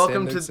 Tinder,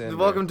 welcome Tinder, to Tinder.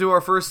 welcome to our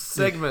first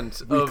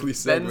segment of Weekly Ben's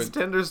segment.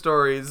 Tinder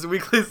stories.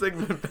 Weekly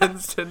segment,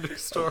 Ben's Tinder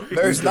stories.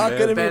 There's not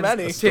going to be Ben's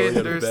many. story out of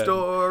Tinder Ben.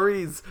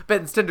 stories.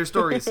 Ben's Tinder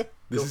stories. This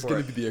Go is for going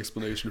it. to be the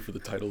explanation for the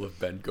title of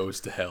Ben Goes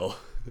to Hell.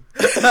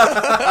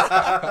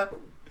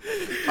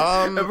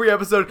 Every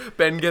episode,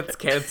 Ben gets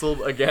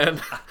canceled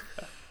again.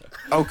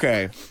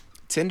 Okay,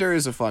 Tinder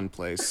is a fun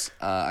place.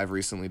 I've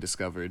recently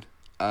discovered,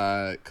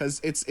 because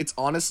it's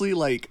honestly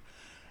like,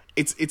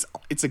 it's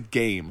a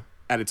game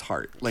at its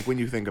heart. Like when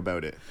you think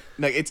about it,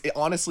 like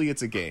honestly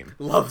it's a game.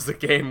 Loves the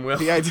game, Will.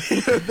 The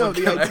idea, no,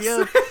 can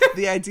I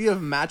the idea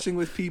of matching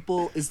with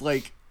people is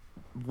like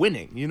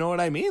winning. You know what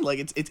I mean? Like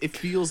it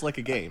feels like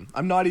a game.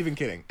 I'm not even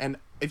kidding. And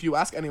if you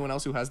ask anyone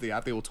else who has the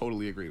app, they will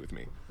totally agree with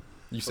me.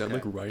 You sound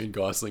Okay. like Ryan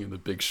Gosling in The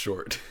Big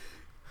Short.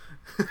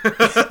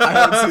 I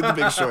haven't seen The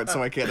Big Short,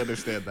 so I can't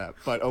understand that.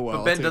 But oh well.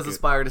 But Ben I'll does take it.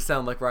 aspire to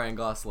sound like Ryan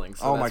Gosling,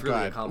 so Oh my that's really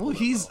a god. Well, compliment.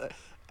 he's. Will.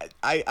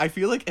 I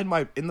feel like in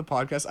the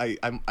podcast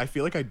I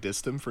feel like I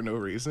dissed him for no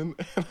reason.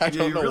 And I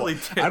don't you know. really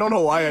why. did. I don't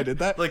know why I did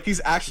that. Like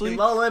He's actually. in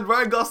La La Land,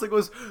 Ryan Gosling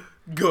was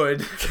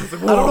good. I was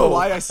like, I don't know whoa.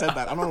 why I said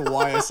that. I don't know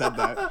why I said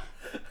that.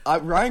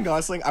 Ryan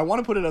Gosling, I want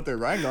to put it out there.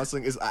 Ryan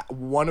Gosling is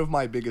one of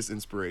my biggest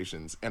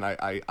inspirations, and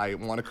I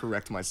want to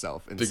correct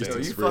myself and Biggest Yo, say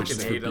you inspiration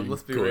fucking for hate him. being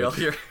Let's be good. real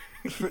here.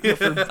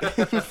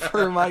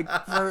 for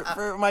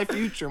my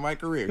future, my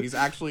career. He's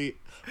actually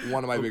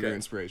one of my bigger Okay.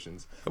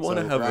 inspirations. I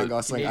wanna So, have Ryan a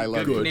Gosling. I Canadian-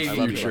 love good you. Canadian I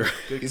love future. you.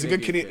 Good He's a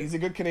good Canadian kid. He's a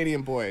good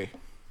Canadian boy.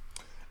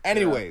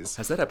 Anyways,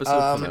 Has that episode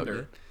come out Tinder.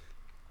 yet?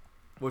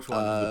 Which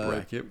one? The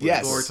bracket?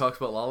 yes. Where he talks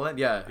about La La Land?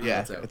 Yeah,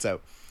 yeah, it's out. it's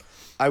out.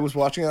 I was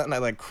watching that and I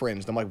like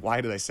cringed. I'm like, why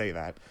did I say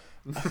that?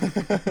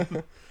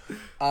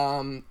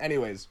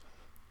 Anyways,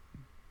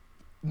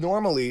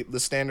 normally the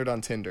standard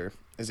on Tinder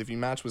is if you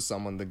match with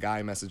someone, the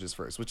guy messages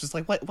first, which is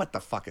like, what the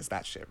fuck is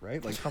that shit,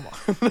 right? Like, come on.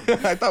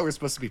 I thought we were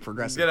supposed to be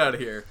progressive. Get out of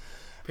here.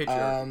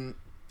 Patriarchy.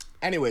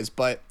 Anyways,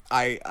 but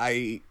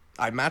I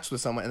matched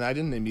with someone and I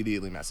didn't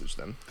immediately message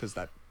them because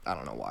that I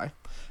don't know why.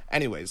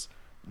 Anyways,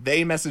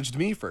 they messaged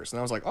me first and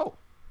I was like, oh,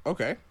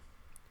 okay.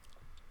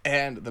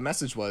 And the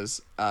message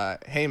was,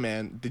 hey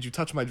man, did you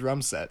touch my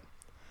drum set?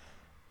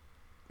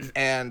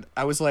 And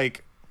I was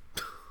like,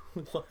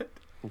 What?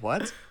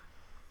 what?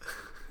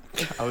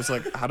 I was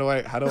like, how do I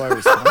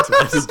respond to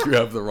I this? think you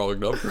have the wrong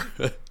number.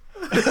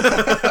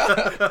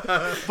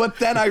 But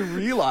then I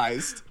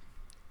realized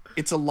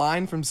it's a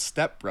line from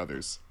Step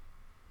Brothers.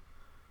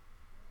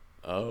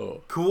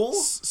 Oh. Cool?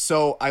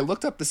 So I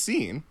looked up the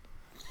scene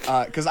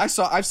because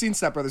I've seen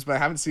Step Brothers, but I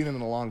haven't seen it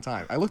in a long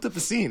time. I looked up the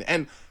scene,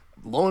 and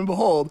lo and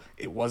behold,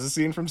 it was a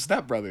scene from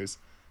Step Brothers,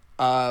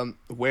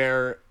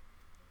 where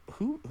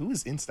who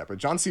is in Step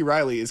Brothers? John C.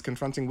 Reilly is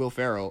confronting Will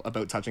Ferrell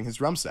about touching his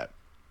drum set,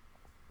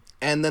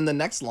 and then the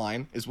next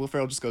line is Will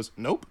Ferrell just goes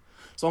nope.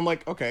 So I'm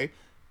like, okay,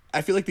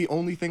 I feel like the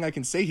only thing I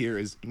can say here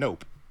is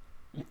nope,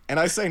 and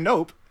I say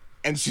nope,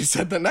 and she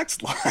said the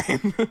next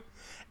line,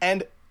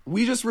 and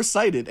we just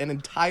recited an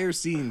entire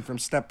scene from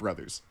Step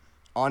Brothers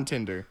on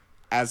Tinder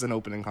as an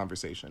opening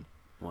conversation.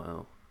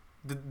 Wow.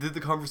 Did the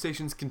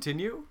conversations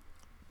continue?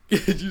 You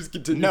just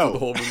continue No. the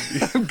whole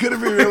movie. I'm gonna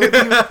be real with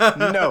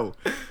you. No,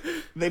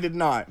 they did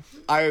not.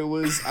 I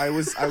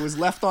was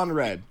left on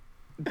red,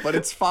 but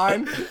it's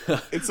fine.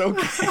 It's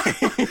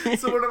okay.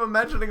 So what I'm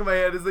imagining in my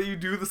head is that you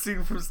do the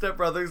scene from Step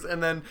Brothers,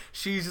 and then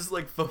she's just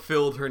like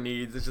fulfilled her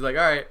needs, and she's like,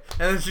 all right,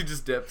 and then she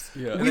just dips.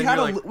 Yeah. And We then had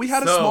you're a- like, we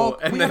had a "So," small-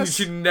 and we then had a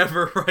she s-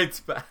 never writes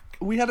back.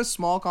 We had a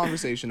small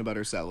conversation about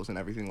ourselves and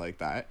everything like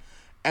that,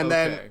 and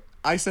then Okay.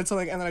 I said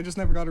something, and then I just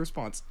never got a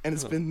response. And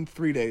it's been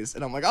 3 days,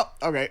 and I'm like, oh,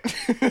 okay.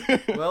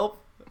 Well,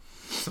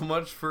 so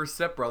much for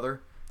Step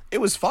Brother.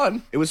 It was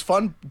fun. It was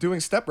fun doing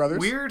Step Brothers.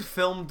 Weird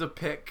film to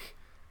pick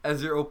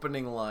as your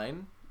opening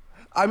line.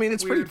 I mean,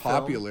 it's pretty weird film.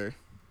 popular.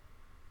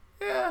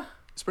 Yeah,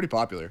 It's pretty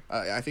popular.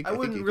 I think. I think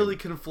wouldn't you really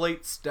could-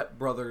 conflate Step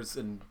Brothers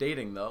and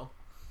dating though.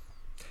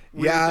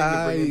 Weird Yeah, thing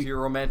to bring I- into your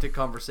romantic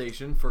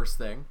conversation. First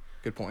thing.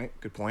 Good point.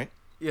 Good point.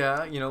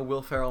 Yeah, you know,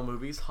 Will Ferrell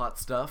movies, hot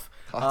stuff.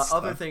 Hot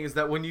Other stuff. thing is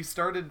that when you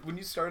started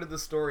the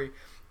story,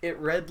 it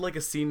read like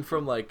a scene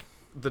from like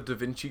the Da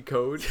Vinci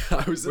Code,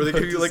 I was where they about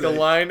give you to like a say.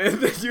 line, and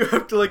then you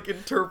have to like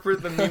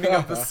interpret the meaning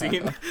of the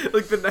scene.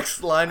 Like the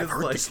next line is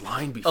heard like this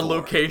line a before,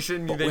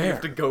 location, but then you have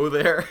where? to go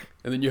there.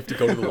 And then you have to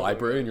go to the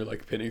library and you're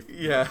like pinning,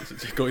 Yeah.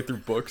 going through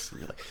books.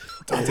 And you're like,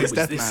 Dante's it was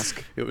Death this.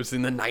 Mask. It was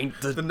in the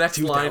The next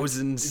line,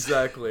 2000s.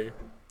 exactly.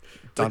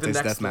 Dante's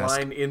the next Death Mask.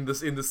 line in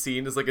the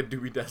scene is like a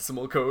Dewey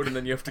Decimal Code, and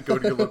then you have to go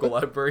to your local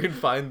library and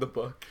find the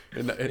book.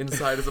 And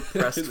Inside is a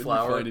pressed and then you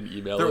flower. find an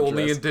email They're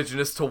only address.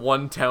 indigenous to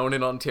one town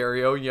in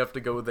Ontario, and you have to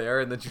go there,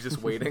 and then she's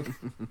just waiting.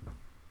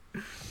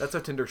 That's how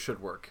Tinder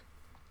should work.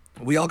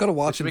 We all gotta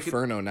watch should make it-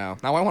 Inferno now.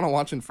 Now I want to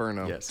watch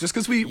Inferno. Yes. Just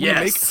because we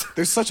Yes! make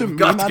there's such a We've meme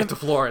got to out get of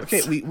to Florence.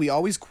 Okay, we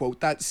always quote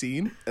that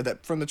scene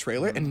that from the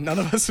trailer, and none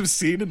of us have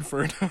seen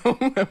Inferno.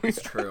 It's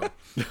true.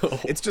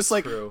 It's just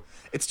like True.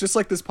 it's just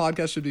like this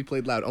podcast should be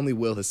played loud. Only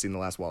Will has seen The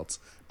Last Waltz.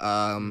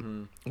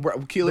 Keelan But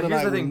and here's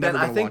I the were thing, never Ben.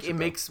 I gonna think watch it though.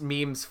 makes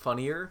memes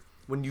funnier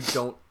when you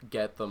don't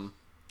get them.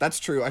 That's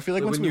true. I feel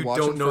like Like, once when we you watch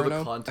don't know the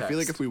Inferno, I context, feel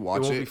like if we it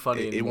watch won't it, be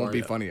funny it won't be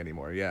anymore. funny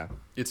anymore. Yeah.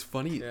 It's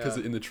funny because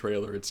Yeah. in the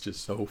trailer it's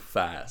just so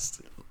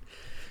fast.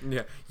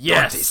 Yeah.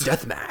 Yes.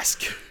 Death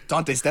Mask.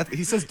 Dante's Death.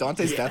 He says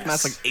Dante's Death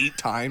Mask Yes. like 8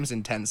 times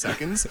in 10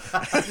 seconds.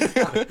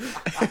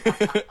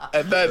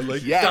 And then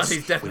Like, yes,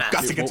 Dante's Death we've Mask.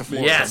 got to It get to won't be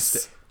Florence.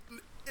 Yes.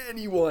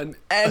 Anyone.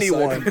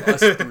 Anyone.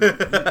 aside from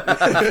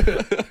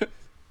us three.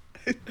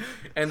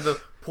 And the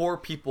poor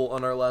people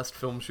on our last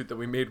film shoot that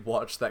we made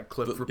watch that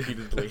clip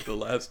repeatedly. The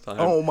last time.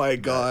 Oh my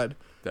god.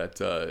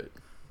 That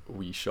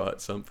we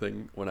shot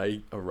something when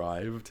I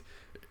arrived.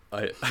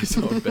 I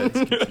saw Ben's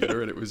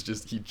computer and it was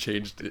just he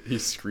changed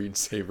his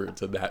screensaver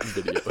to that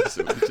video,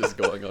 so it was just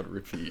going on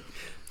repeat.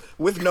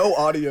 With no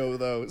audio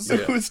though, so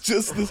Yeah. it was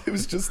just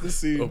the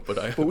scene. Oh,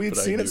 but we'd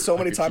I seen knew- it so I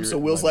many could times, hear so it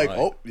in Will's my like,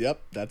 mind. "Oh,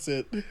 yep, that's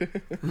it."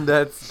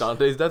 That's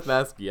Dante's Death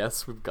Mask.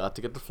 Yes, we've got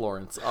to get to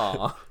Florence.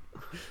 Aw.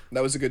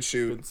 That was a good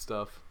shoot. Good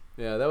stuff.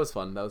 Yeah, that was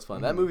fun.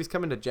 That movie's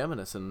coming to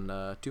Geminis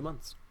in 2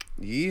 months.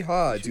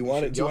 Yeehaw! Do you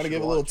want to y'all should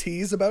give a little watch.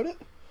 tease about it?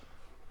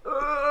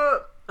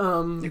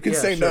 You can yeah,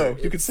 say sure. no.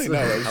 You can say no.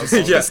 I was How just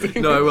long- Yeah,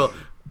 suggesting. no, I will.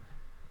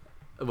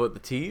 About the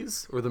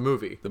tease or the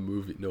movie? The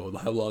movie. No,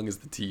 how long is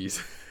the tease?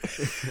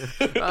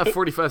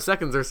 45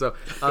 seconds or so.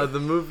 The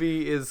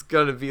movie is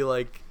gonna be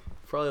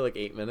probably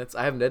 8 minutes.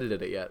 I haven't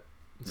edited it yet.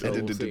 So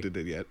we'll see.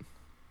 Yet.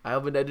 I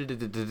haven't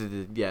edited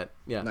it yet.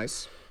 Yeah.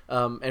 Nice.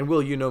 And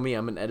Will, you know me,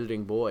 I'm an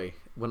editing boy.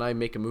 When I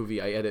make a movie,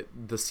 I edit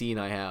the scene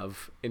I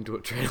have into a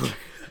trailer.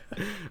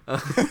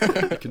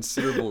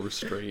 Considerable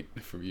restraint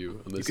from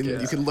you on this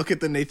case. You can look at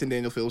the Nathan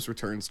Daniel Phillips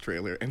Returns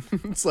trailer, and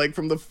it's like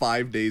from the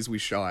 5 days we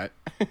shot.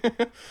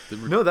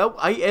 No,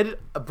 I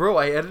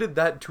edited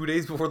that 2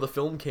 days before the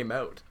film came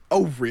out.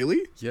 Oh,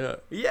 really? Yeah,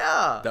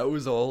 Yeah. that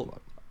was all.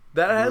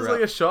 That has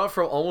We're a at- shot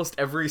from almost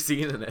every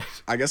scene in it.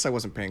 I guess I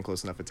wasn't paying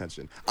close enough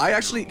attention.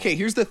 Okay,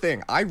 here's the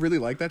thing. I really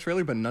like that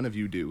trailer, but none of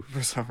you do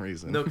for some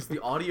reason. No, because the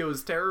audio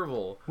is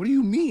terrible. What do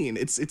you mean?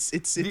 It's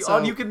The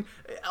audio you can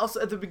also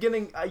at the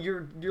beginning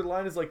your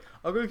line is like,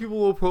 I'm gonna keep a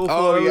low profile.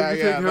 Oh, I'm yeah, gonna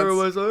yeah, take care of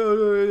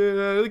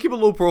myself. Keep a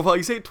low profile.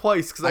 You say it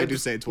twice because I I do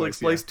just, say it twice,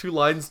 splice yeah. 2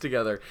 lines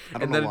together,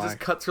 don't and know then it why. just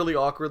cuts really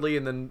awkwardly,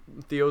 and then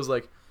Theo's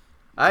like,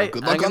 "I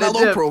Good I'm luck on gonna that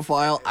low dip.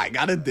 profile. I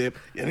got to dip.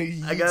 And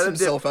he I yeets gotta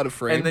himself dip." out of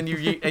frame. and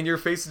then and your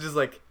face is just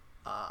like,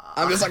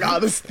 I'm just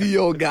like, this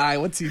Theo guy.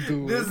 What's he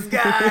doing? this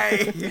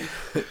guy.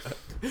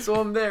 So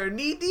I'm there,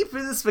 knee deep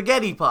in the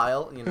spaghetti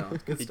pile. You know,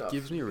 good It stuff.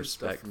 gives me Good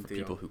respect stuff from for Theo.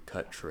 people who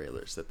cut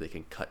trailers, that they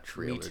can cut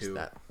trailers too.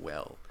 that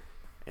well,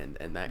 and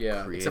that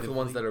Yeah, except for the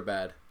ones creatively. that are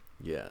bad.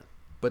 Yeah,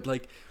 but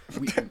like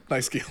we,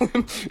 Nice,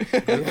 Keelan.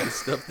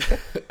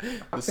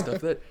 the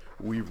stuff that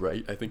we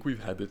write, I think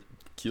we've had this.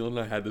 Keelan and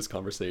I had this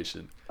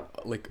conversation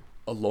like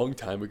a long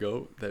time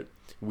ago, that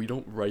we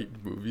don't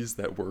write movies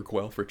that work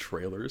well for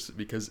trailers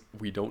because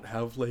we don't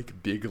have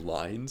like big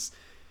lines.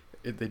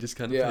 They just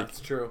kind of Yeah, like it's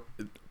true.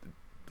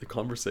 the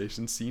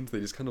conversation scenes. They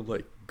just kind of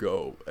like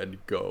go and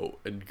go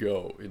and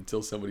go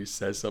until somebody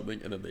says something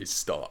and then they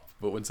stop.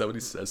 But when somebody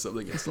says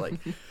something, it's like,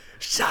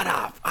 "Shut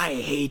up! I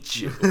hate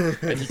you!"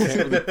 And you can't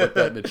really put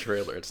that in a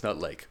trailer. It's not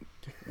like,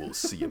 "We'll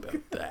see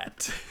about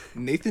that."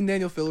 Nathan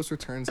Daniel Phillips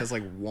Returns has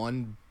like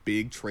one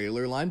big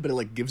trailer line, but it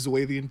like gives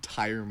away the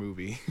entire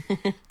movie.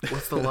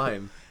 What's the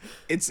line?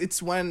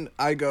 It's when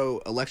I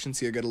go, elections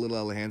here get a little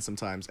out of hand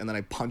sometimes, and then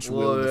I punch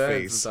Will in the yeah,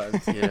 face.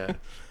 sometimes. Yeah.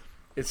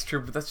 It's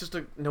true, but that's just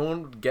no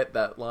one would get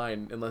that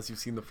line unless you've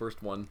seen the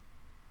first one.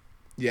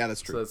 Yeah, that's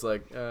So true. it's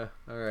like, all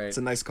right. It's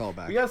a nice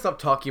callback. We gotta stop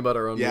talking about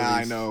our own Yeah, I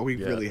movies. know. We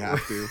Yeah. really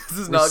have to. This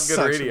is We're not good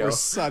such- radio. We're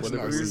such What if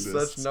We're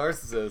narcissists. such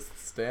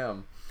narcissists.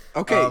 Damn.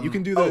 Okay, you Um,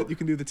 can do you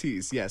can do the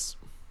tease. Yes.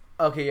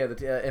 Okay,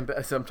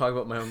 yeah. So I'm talking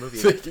about my own movie.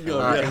 Thinking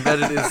of, yeah.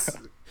 Embedded is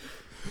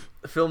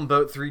a film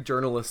about 3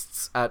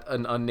 journalists at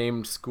an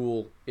unnamed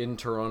school in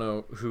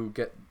Toronto who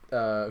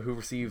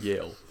receive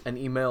Yale. an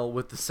email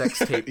with the sex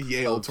tape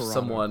Yale, of Toronto.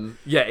 someone.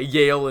 Yeah,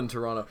 Yale in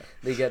Toronto.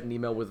 They get an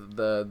email with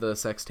the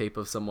sex tape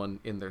of someone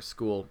in their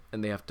school,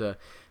 and they have to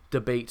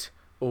debate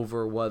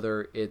over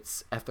whether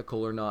it's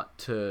ethical or not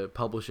to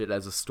publish it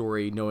as a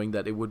story, knowing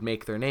that it would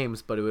make their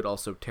names, but it would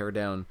also tear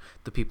down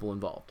the people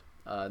involved.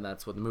 And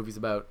that's what the movie's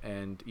about,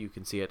 and you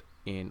can see it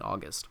in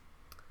August.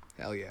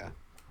 Hell yeah.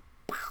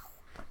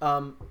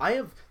 I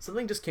have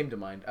something just came to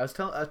mind. I was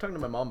talking to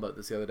my mom about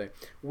this the other day.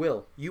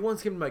 Will, you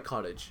once came to my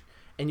cottage,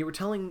 and you were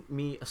telling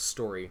me a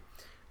story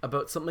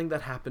about something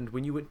that happened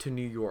when you went to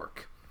New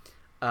York.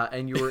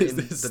 and you were Is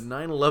in this- the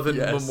 9/11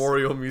 Yes.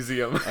 Memorial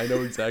Museum. I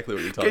know exactly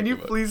what you're talking Can you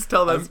about. please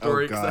tell that Oh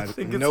story? 'Cause I God!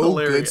 think it's No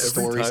hilarious. good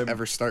stories time-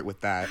 ever start with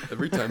that.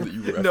 Every time that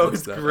you reference No,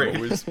 it's that, great.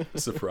 I'm always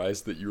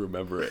surprised that you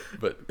remember it.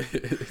 But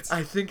it's,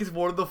 I think it's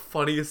one of the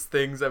funniest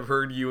things I've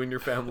heard you and your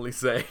family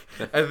say.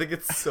 I think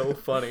it's so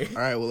funny.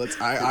 All right, well, let's.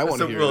 I want to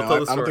So, hear. Will, It now. tell I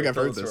the don't think story, I've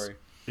tell heard the this. story.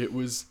 it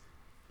was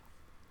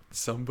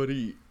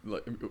somebody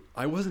like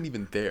I wasn't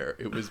even there.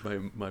 It was my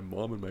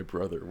mom and my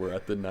brother were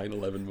at the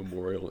 9/11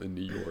 memorial in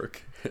New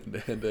York, and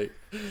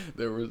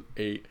there was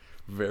a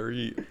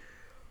very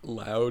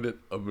loud,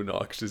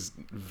 obnoxious,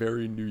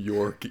 very New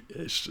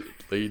York-ish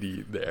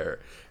lady there,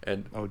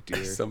 and Oh,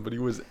 dear. somebody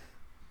was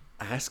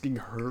asking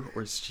her,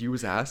 or she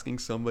was asking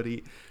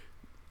somebody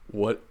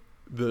what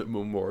the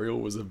memorial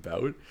was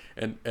about,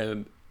 and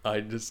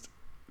I just,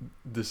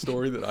 the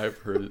story that I've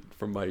heard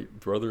from my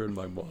brother and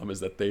my mom is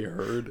that they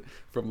heard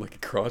from like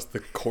across the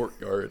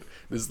courtyard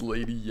this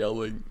lady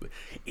yelling,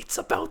 "It's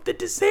about the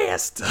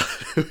disaster,"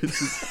 which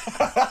is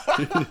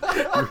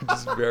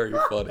very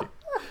funny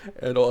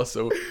and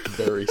also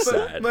very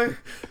sad. But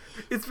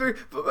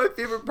my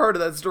favorite part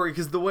of that story,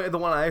 because the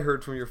one I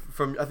heard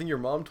from I think your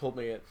mom told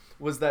me it,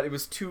 was that it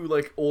was two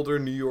like older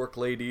New York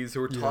ladies who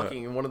were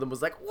talking, and one of them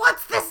was like,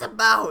 "What's this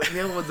about?" And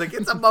the other one's like,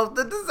 "It's about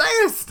the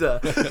disaster."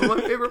 But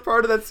my favorite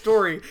part of that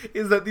story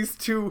is that these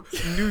two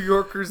New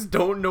Yorkers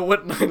don't know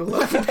what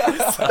 9/11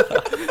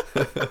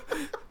 is.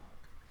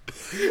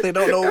 They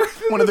don't know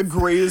one of the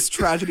greatest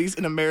tragedies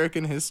in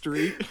American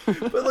history.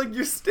 But like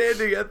you're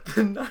standing at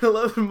the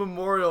 9/11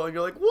 memorial, and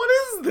you're like, "What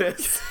is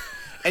this?"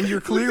 And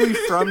you're clearly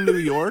from New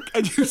York,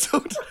 and you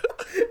don't.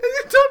 And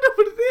you don't know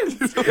what it is.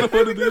 You don't know what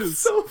I think it that's is.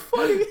 so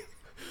funny.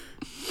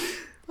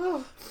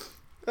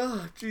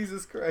 Oh,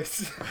 Jesus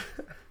Christ.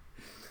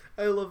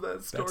 I love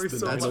that story That's the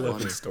so much. 9/11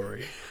 funny.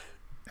 story.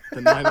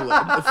 The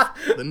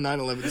 9/11, the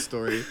 9/11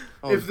 story.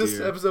 Oh, If this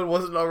dear. episode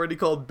wasn't already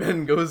called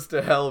Ben Goes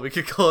to Hell, we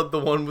could call it the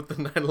one with the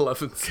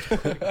 9/11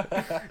 story.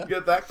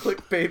 Get that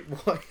clickbait,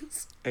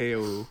 boys.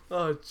 Ayo.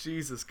 Oh,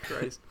 Jesus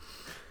Christ.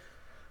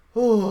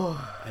 Oh,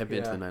 I have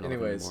been to yeah, the 9/11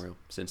 anyways. memorial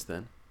since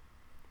then.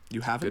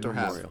 You haven't Good or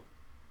have? memorial.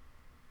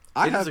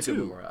 I It is have a good too.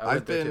 memorial. I I've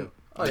went there been. too.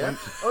 Oh, yeah?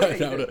 Oh, yeah,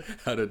 you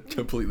how did. to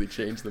completely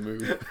change the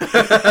mood.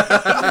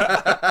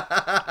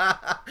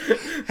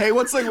 Hey,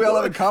 what's like we all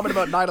have in common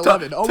about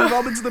 9/11? Oh, we've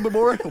all been to the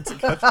memorial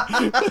together.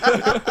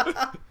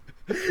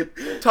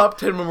 Top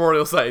 10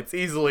 memorial sites,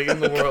 easily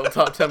in the world.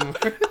 Top 10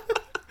 memorial.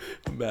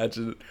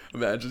 Imagine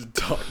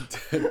top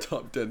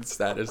 10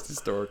 saddest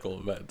historical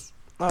events.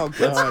 Oh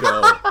Let's God,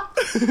 go.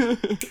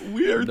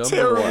 we are Number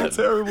terrible, one.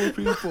 terrible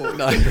people.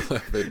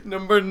 9/11.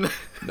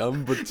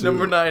 Number 2.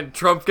 Number 9,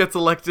 Trump gets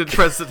elected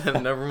president,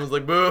 and everyone's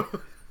like, boo.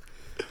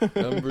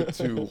 Number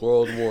 2,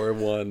 World War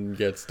I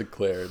gets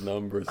declared.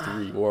 Number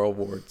 3, World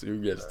War II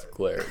gets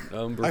declared.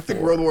 Number 4. I think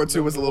World War II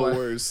was a little one.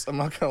 worse. I'm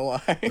not gonna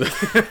lie.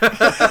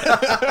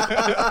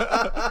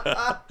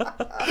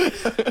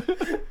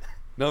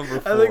 Number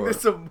 4. I think there's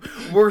some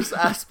worse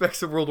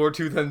aspects of World War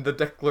II than the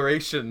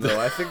Declaration, though.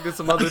 I think there's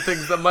some other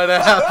things that might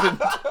have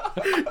happened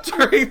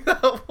during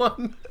that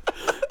one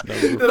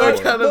Number that are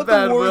 4. kind Not of the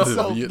bad, war Will.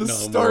 itself. The the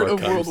Vietnam start War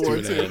of World comes War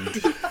to an II.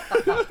 end.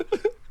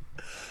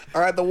 All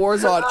right, the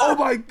war's on. Oh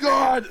my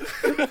God.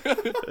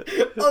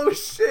 Oh,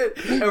 shit.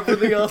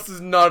 Everything else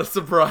is not a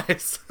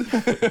surprise.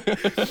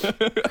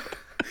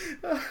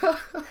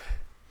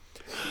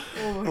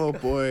 Oh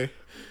boy.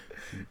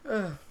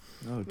 Oh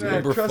dear.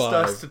 Number Trust 5.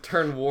 us to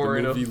turn war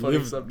into a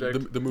funny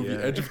subject. The movie Yeah.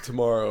 Edge of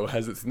Tomorrow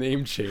has its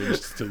name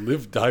changed to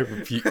Live, Die,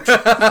 Repeat.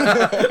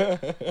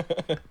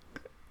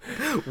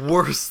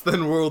 Worse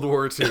than World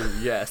War II,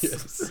 yes.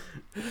 Yes.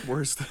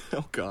 Worse than.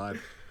 Oh God.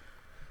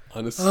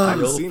 On a I scale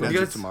haven't seen from Edge you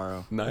of guys-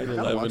 Tomorrow.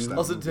 9/11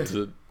 Also,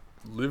 to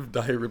Live,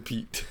 Die,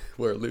 Repeat,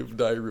 where Live,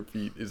 Die,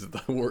 Repeat is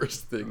the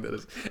worst thing that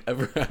has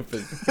ever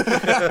happened.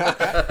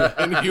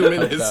 In human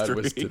How bad history.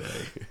 was today?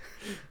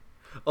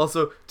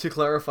 Also, to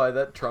clarify,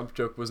 that Trump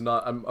joke was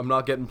not... I'm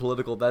not getting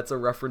political. That's a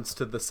reference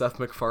to the Seth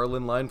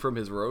MacFarlane line from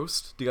his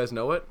roast. Do you guys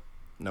know it?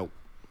 Nope.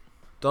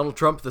 Donald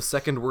Trump, the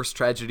second worst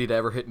tragedy to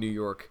ever hit New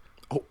York.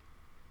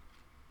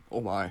 Oh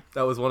my.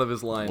 That was one of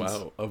his lines.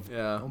 Wow.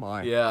 Yeah. Oh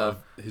my. Yeah.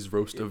 Of his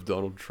roast of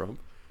Donald Trump.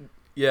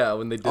 Yeah,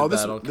 when they did Oh, this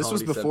that on this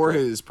was Comedy before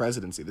Central. his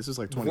presidency. This was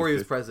like 2015. Before he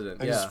was president, I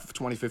think yeah. it's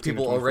 2015. or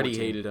People already 2014.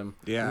 hated him.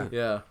 Yeah.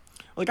 Yeah.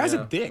 Well, the guy's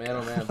Yeah. a dick. Man,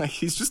 oh, man. Like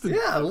he's just a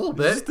Yeah, a little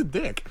he's bit. just a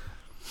dick.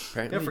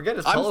 Apparently, Yeah, forget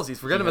his I'm- policies.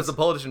 Forget him as a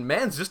politician.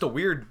 Man's just a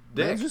weird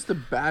dick. Man's just a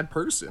bad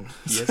person.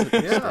 he has an Yeah.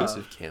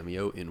 extensive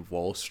cameo in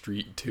Wall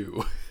Street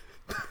 2.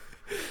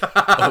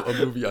 a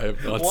movie I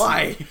have not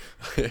Why?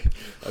 seen.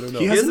 I don't know.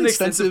 He He has has an an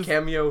extensive extensive-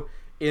 cameo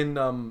in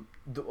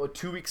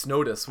 2 Weeks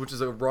Notice, which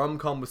is a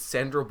rom-com with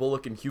Sandra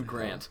Bullock and Hugh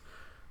Grant.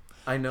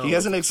 I know. He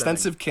has an it's upsetting.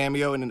 extensive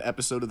cameo in an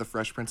episode of The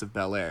Fresh Prince of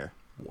Bel-Air.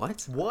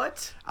 What?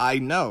 What? I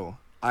know.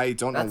 I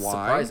don't That's know why.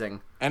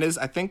 surprising. And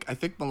I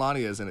think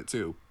Melania is in it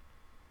too.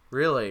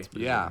 Really?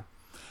 Yeah.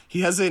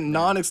 He has a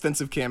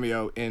non-extensive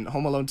cameo in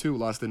Home Alone 2: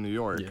 Lost in New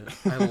York. Yeah.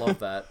 I love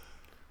that.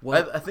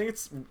 I think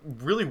it's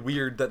really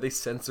weird that they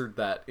censored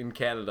that in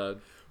Canada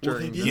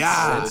during didn't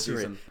Yeah. censor it.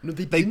 season. No,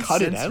 they They didn't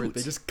cut it censor out.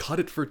 They just cut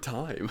it for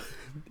time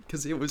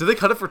because it was. Did they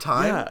cut it for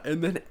time? Yeah,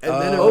 and then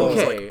everyone was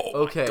Okay, like, "Oh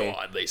okay. my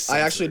god, they I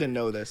censored actually it." didn't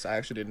know this.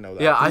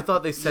 Yeah, I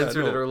thought they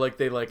censored no. it, or like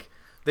they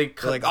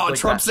cut, Like, oh,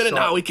 Trump's that in it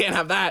now. shot. We can't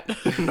have that.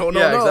 No, no,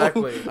 Yeah, no.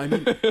 exactly. I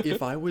mean,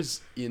 if I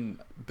was in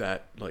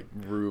that like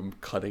room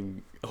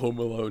cutting Home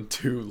Alone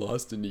 2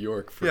 Lost in New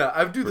York for, Yeah,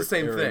 I'd do the for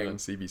same airing thing. on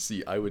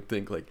CBC, I would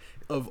think like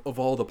of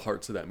all the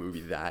parts of that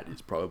movie, that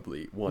is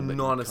probably one that you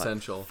cut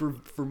Non-essential.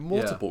 for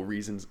multiple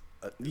reasons.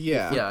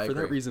 Yeah. Yeah, I for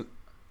that agree. reason,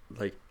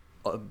 like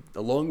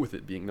along with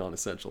it being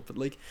non-essential, but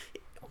like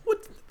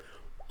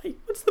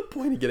what's the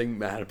point of getting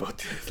mad about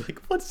this? Like,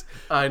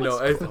 I know.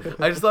 what's the problem?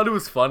 I just thought it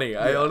was funny.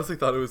 I honestly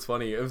thought it was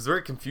funny. It was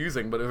very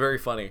confusing, but very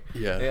funny.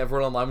 Yeah. And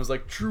everyone online was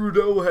like,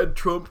 Trudeau had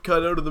Trump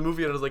cut out of the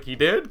movie. And I was like, he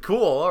did?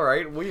 Cool. All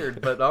right.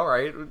 Weird, but all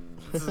right.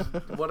 This is,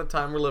 what a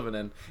time we're living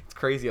in. It's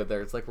crazy out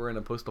there. It's like we're in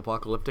a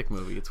post-apocalyptic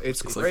movie. It's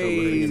It's like they're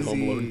living in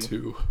Home Alone crazy.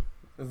 2.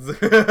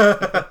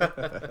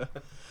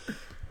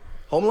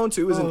 Home Alone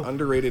 2 is an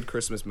underrated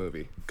Christmas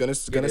movie. Gonna is,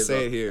 say it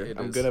though. here. It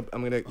I'm is. gonna.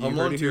 You Home heard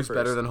Alone it 2 here is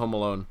better first. than Home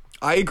Alone.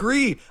 I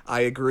agree.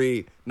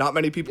 Not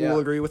many people Yeah. will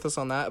agree with us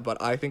on that, but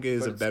I think it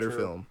is But a it's better true.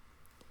 film.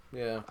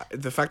 Yeah.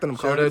 The fact that I'm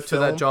Shout calling it a out to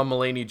film. that John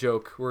Mulaney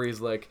joke where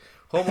he's like,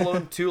 Home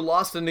Alone 2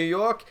 Lost in New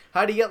York?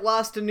 How do you get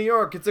lost in New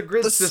York? It's a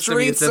grid the system,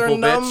 you streets are simple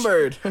bitch.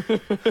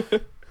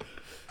 numbered.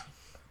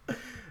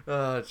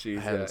 Oh, jeez.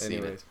 I haven't Yeah, seen it.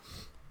 anyways.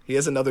 He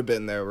has another bit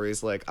in there where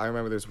he's like, I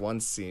remember there's one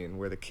scene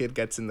where the kid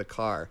gets in the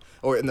car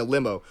or in the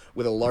limo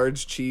with a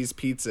large cheese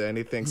pizza and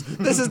he thinks,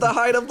 this is the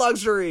height of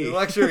luxury.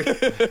 Luxury.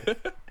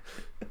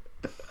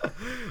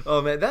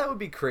 Oh man, that would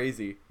be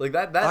crazy. Like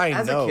that I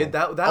as know. a kid,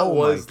 that Oh, my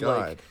was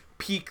God. like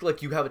peak.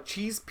 Like you have a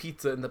cheese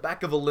pizza in the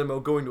back of a limo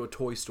going to a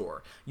toy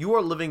store. You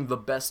are living the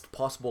best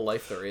possible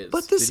life there is.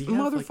 But this Did he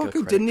have, like, a motherfucker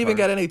credit didn't even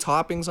card? get any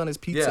toppings on his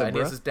pizza, yeah, and he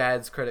bro. has his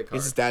dad's credit card.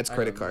 It's his dad's I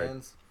credit know, card.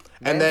 man's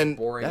And then-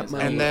 boring That as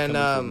money hell. And then,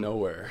 coming from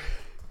nowhere.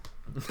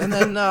 And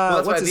then, Well,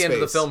 that's why what's at his the end of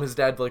the face? film, his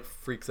dad like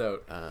freaks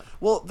out.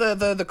 Well,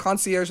 the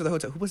concierge of the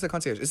hotel. Who was the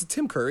concierge? Is it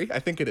Tim Curry? I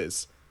think it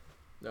is.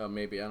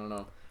 Maybe I don't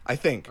know. I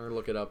think. I'm gonna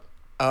look it up.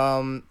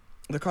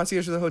 The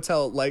concierge of the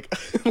hotel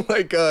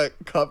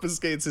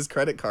confiscates his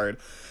credit card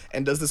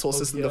and does this whole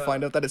system to yeah.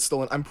 find out that it's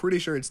stolen. I'm pretty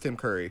sure it's Tim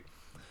Curry.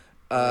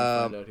 I'm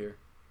gonna find out here.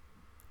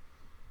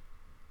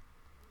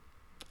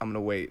 I'm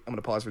gonna wait. I'm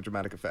gonna pause for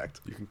dramatic effect.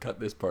 You can cut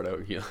this part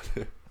out, yeah.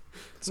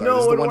 Sorry, No,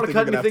 this is I the don't one want to thing cut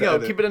you're gonna have anything out.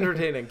 edit. Keep it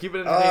entertaining. Keep it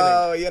entertaining.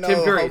 Oh, you know,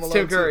 Tim Curry. Home It's Tim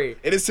Alone 2. Curry.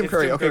 It is Tim It's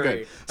Curry. Okay, Curry.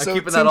 good. I'm So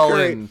keeping Tim that all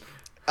Curry- in.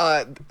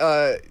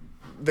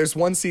 There's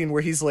one scene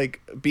where he's like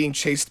being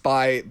chased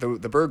by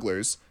the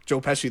burglars. Joe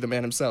Pesci, the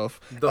man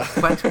himself. The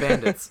Wet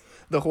Bandits.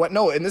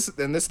 In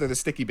this they're the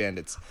Sticky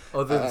Bandits.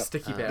 Oh, they're the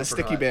Sticky Bandits. The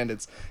Sticky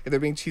Bandits.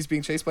 And he's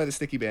being chased by the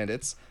Sticky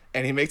Bandits,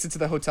 and he makes it to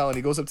the hotel, and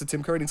he goes up to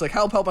Tim Curry, and he's like,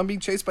 "Help! I'm being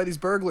chased by these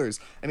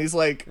burglars." And he's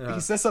like, he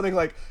says something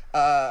like,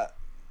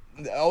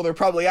 "Oh, they're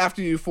probably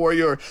after you for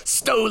your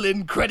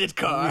stolen credit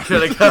card."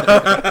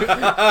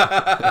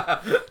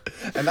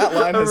 And that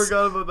line I has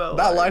forgot about that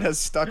that line. line has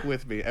stuck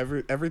with me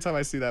every time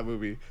I see that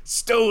movie.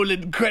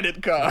 Stolen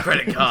credit card.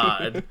 Credit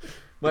card.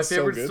 My It's so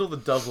favorite is good. still the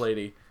Dove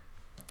Lady.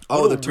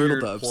 Oh, What the a turtle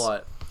weird doves.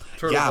 Plot.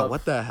 Turtle Yeah, Dove.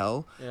 what the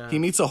hell? Yeah. He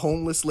meets a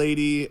homeless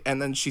lady,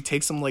 and then she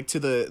takes him like to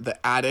the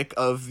attic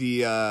of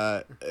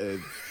the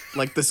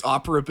like this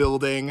opera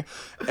building.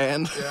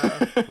 And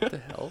What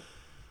the hell?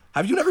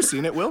 have you never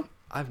seen it, Will?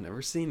 I've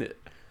never seen it.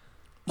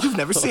 You've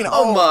never seen it?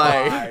 Oh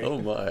my! Oh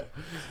my.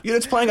 You know,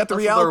 it's playing at the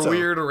Those Rialto. are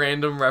weird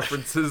random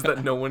references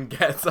that no one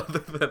gets other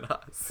than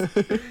us.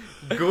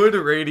 Good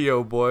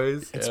radio,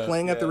 boys. It's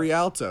playing at the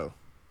Rialto.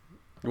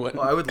 What,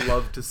 Well, I would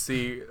love to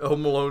see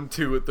Home Alone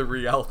 2 at the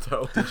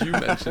Rialto. did you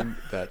mention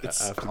that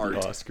It's after art. the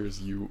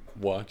Oscars you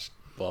watched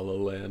La La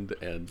Land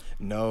and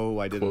No,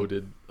 I didn't.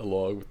 quoted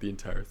along with the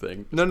entire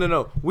thing?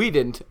 No. We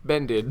didn't.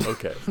 Ben did.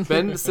 Okay.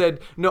 Ben said,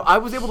 no, I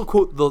was able to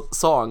quote the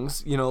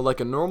songs,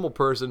 like a normal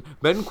person.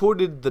 Ben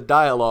quoted the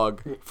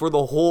dialogue for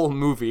the whole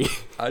movie.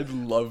 I'd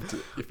love to.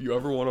 If you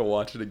ever want to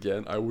watch it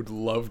again, I would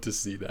love to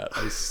see that.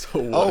 I so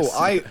want Oh,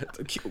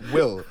 to see that.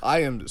 Will.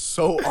 I am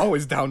so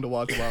always down to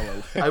watch La La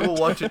Land. I will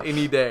watch it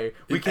any day.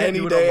 We can't Any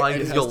do it day, online it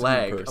because has you'll to be in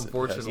lag, person.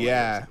 unfortunately.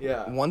 Yeah.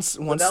 Yeah. Once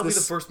But that'll be the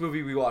this first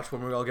movie we watch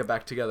when we all get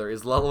back together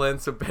is La La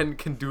Land so Ben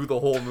can do the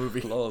whole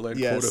movie. La La Land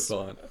Yes.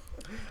 quotathon.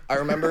 I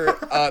remember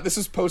this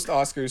was post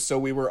Oscars, so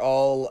we were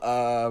all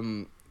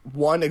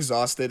one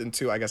exhausted and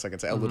two, I guess I can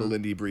say, a little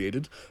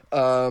inebriated.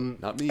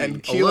 Not me. And A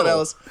Keelan little.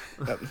 Ellis,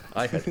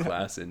 I had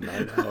class in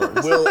 9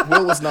 hours.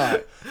 Will was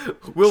not.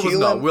 Will was Keelan-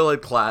 not. Will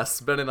had class.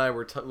 Ben and I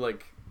were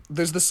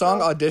There's the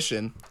song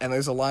Audition, and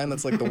there's a line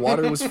that's like, the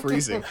water was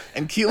freezing.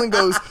 And Keelan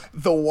goes,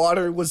 the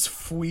water was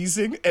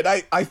freezing. And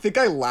I think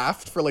I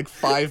laughed for like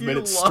 5 you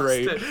minutes lost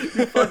straight. it.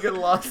 You fucking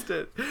lost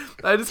it.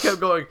 I just kept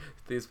going.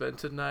 They spent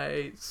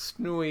tonight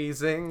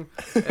sneezing,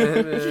 and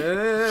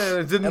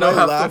didn't And know I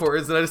half laughed. the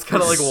words, and I just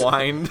kind of like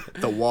whined.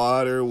 The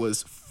water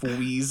was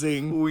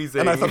wheezing. Wheezing.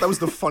 And I thought that was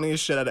the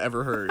funniest shit I'd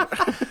ever heard.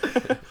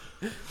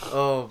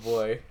 Oh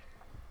boy.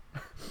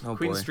 Oh,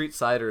 Queen boy. Street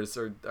ciders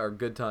are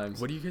good times.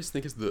 What do you guys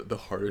think is the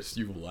hardest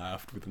you've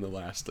laughed within the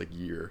last like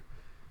year?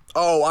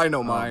 Oh, I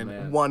know mine.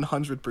 man.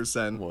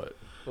 100%. What?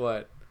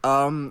 What?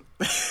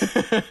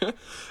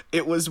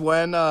 It was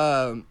when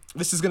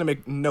this is gonna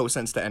make no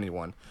sense to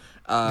anyone.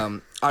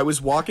 I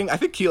was walking. I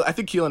think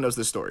Keelan knows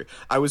this story.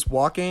 I was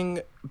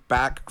walking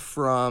back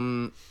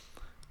from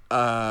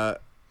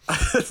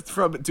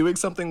from doing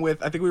something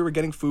with. I think we were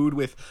getting food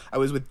with. I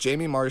was with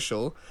Jamie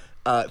Marshall,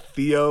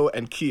 Theo,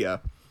 and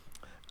Kia,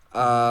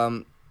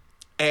 and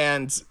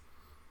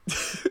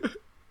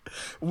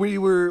we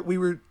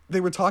were.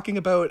 They were talking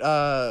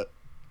about.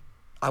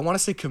 I want to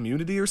say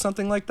Community or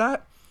something like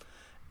that.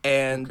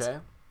 And Okay.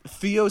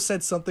 Theo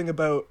said something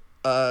about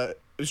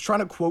was trying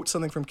to quote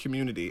something from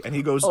Community, and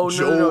he goes, Oh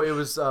Joe, no, it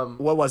was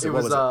what was it? It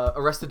What was, was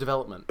Arrested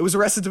Development. It was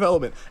Arrested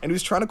Development, and he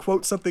was trying to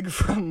quote something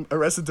from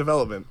Arrested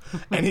Development,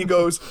 and he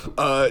goes,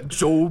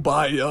 Joe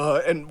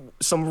Baya, and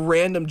some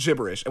random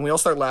gibberish, and we all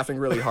start laughing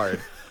really hard.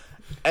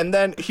 And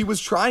then he was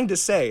trying to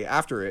say,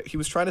 after it, I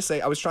was trying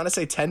to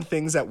say 10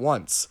 things at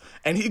once.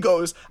 And he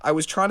goes, I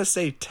was trying to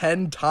say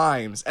 10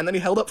 times. And then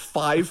he held up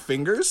 5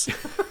 fingers,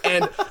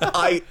 and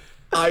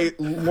I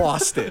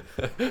lost it.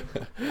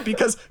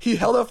 Because he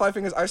held up 5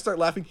 fingers, I start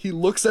laughing, he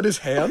looks at his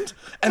hand,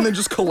 and then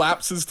just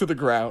collapses to the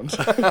ground.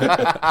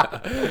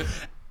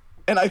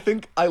 And I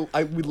think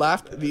we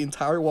laughed the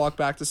entire walk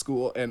back to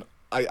school, and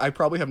I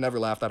probably have never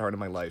laughed that hard in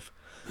my life.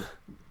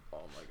 Oh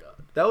my god,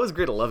 that was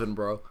grade 11,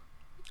 bro.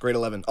 Grade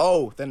 11.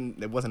 Oh, then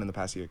it wasn't in the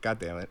past year. God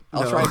damn it.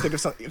 I'll No. try and think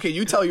of something. Okay,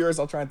 you tell yours.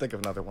 I'll try and think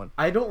of another one.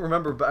 I don't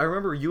remember, but I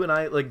remember you and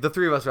I, like the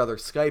three of us rather,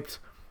 Skyped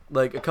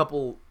like a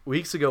couple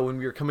weeks ago when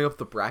we were coming up with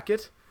the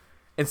bracket,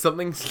 and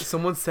someone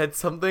said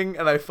something,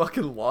 and I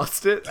fucking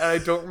lost it, and I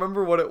don't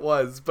remember what it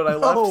was, but I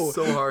laughed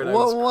so hard.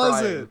 What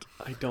was crying. it?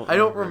 I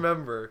don't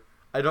remember,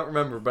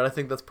 but I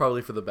think that's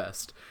probably for the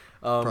best.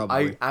 I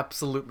Probably.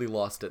 absolutely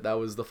lost it. That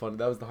was the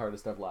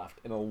hardest I've laughed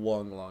in a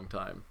long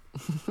time.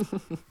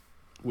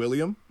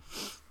 William?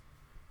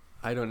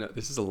 I don't know.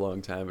 This is a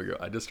long time ago.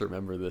 I just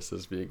remember this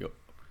as being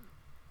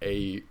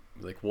a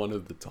like one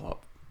of the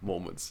top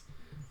moments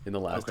in the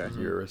last Okay.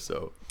 year or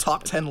so.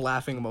 Top 10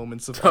 laughing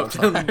moments of all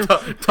Top time. 10,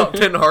 top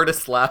 10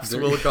 hardest laughs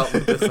Will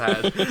Gauntlet has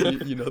had.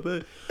 you know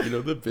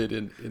the bit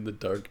in The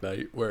Dark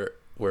Knight where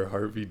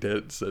Harvey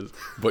Dent says,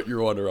 "But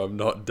Your Honor, I'm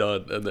not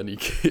done," and then he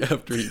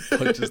after he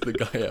punches the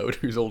guy out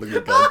who's holding a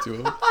gun to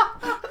him.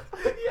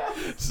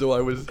 So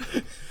it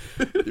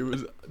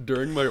was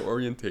during my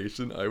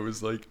orientation, I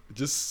was like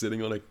just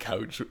sitting on a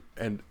couch,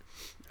 and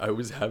I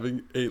was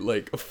having a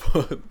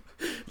fun,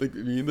 like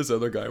me and this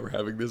other guy were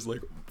having this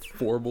like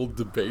formal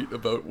debate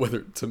about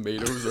whether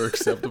tomatoes are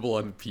acceptable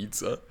on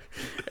pizza,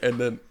 and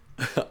then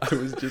I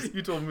was just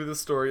You told me the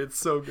story. It's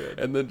so good.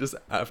 and then just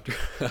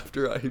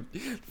after I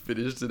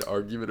finished an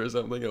argument or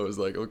something, I was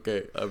like,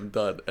 okay, I'm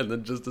done. And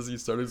then just as he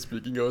started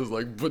speaking, I was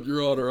like, "But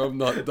Your Honor, I'm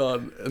not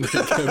done." And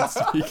then he kept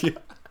speaking.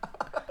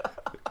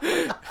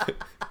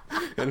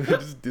 And we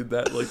just did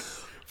that like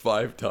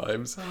 5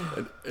 times.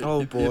 And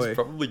Oh, boy. It's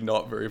probably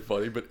not very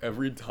funny, but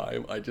every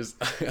time I just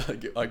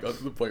I got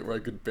to the point where I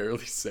could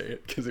barely say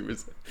it because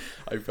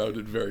I found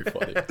it very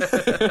funny.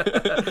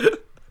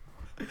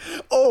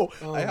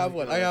 I have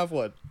one. I have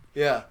one.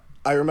 Yeah.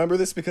 I remember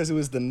this because it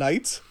was the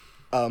night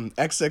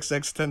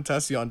XXX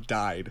Tentacion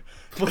died.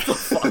 What the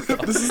fuck?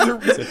 This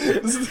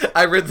is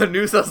I read the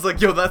news. I was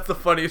like, yo, that's the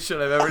funniest shit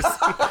I've ever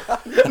seen.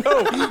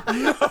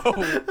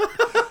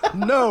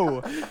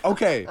 No.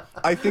 Okay.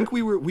 I think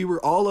we were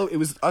all it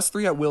was us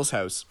 3 at Will's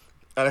house.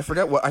 And I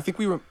forget what I think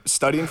we were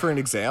studying for an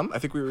exam. I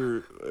think we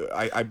were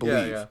I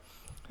believe. Yeah.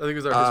 I think it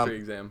was our history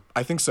exam.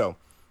 I think so.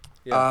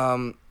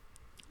 Yeah.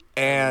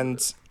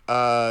 And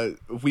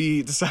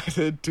we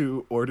decided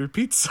to order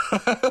pizza.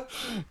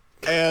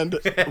 And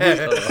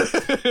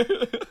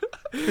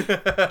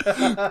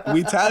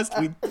we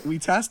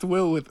tasked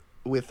Will with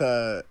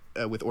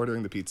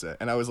ordering the pizza,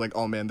 and I was like,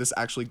 oh man, this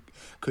actually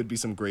could be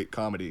some great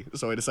comedy.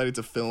 So I decided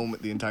to film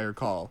the entire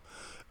call.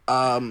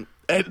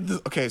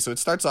 Okay, so it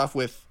starts off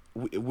with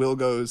Will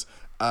goes,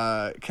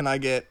 can I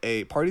get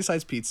a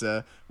party-sized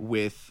pizza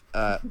with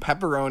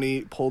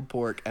pepperoni, pulled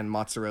pork, and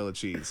mozzarella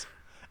cheese?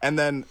 And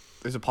then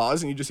there's a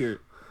pause, and you just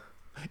hear,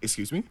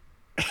 excuse me?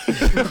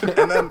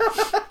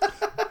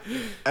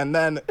 And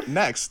then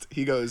next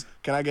he goes,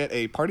 can I get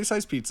a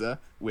party-sized pizza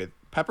with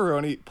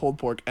pepperoni, pulled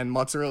pork, and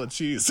mozzarella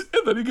cheese?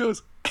 And then he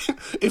goes,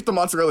 if the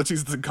mozzarella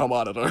cheese doesn't come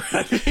on it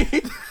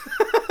already.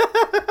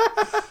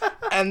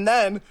 And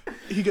then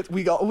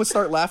we all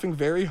start laughing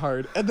very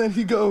hard. And then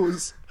he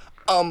goes,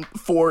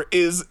 for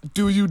is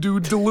do you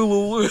do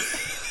delulu?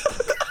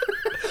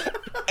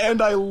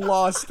 And I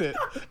lost it.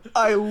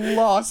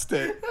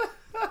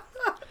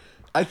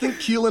 I think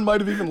Keelan might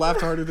have even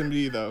laughed harder than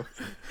me, though.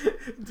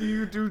 Do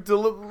you do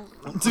deliver?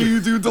 Do you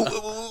do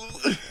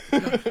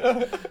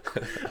delulu?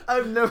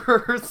 I've never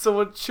heard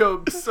someone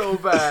choke so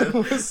bad.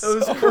 That was so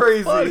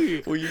crazy.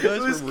 funny. Well, you guys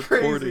It was were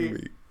recording crazy.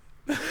 me.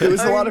 It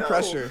was a I lot of know.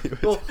 pressure.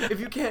 Well,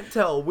 if you can't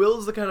tell,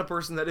 Will's the kind of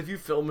person that if you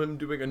film him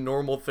doing a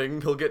normal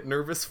thing, he'll get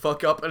nervous,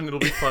 fuck up, and it'll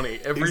be funny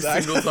every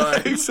single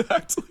time.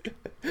 Exactly.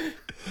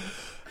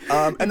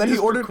 And then he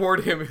Just ordered.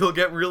 record him. He'll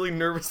get really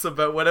nervous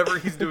about whatever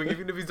he's doing,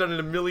 even if he's done it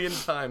a million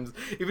times.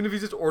 Even if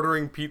he's just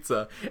ordering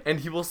pizza, and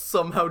he will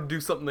somehow do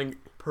something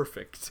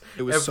perfect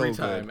It was every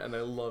so time, good. and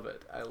I love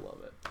it. I love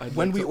it. I'd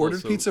When like we to ordered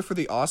also- pizza for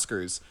the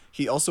Oscars,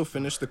 he also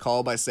finished the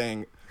call by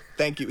saying,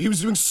 "Thank you." He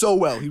was doing so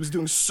well. He was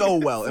doing so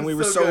well, and we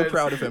were So so good.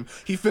 proud of him.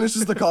 He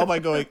finishes the call by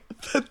going,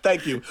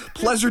 "Thank you.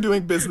 Pleasure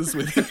doing business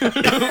with you."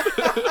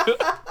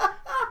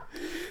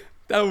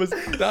 That was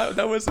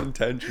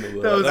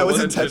intentional. That was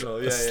wasn't intentional.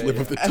 A Yeah, slip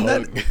yeah, of the And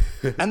tongue.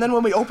 then, and then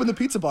when we opened the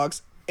pizza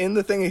box, in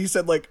the thing he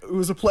said like, "It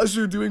was a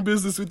pleasure doing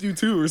business with you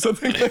too," or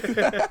something like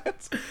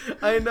that.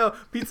 I know.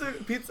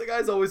 Pizza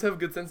guys always have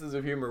good senses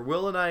of humor.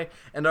 Will and I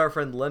and our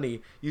friend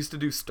Lenny used to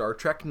do Star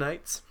Trek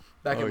nights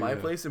back Oh, at my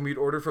yeah. place, and we'd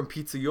order from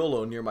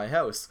Pizzaiolo near my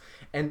house.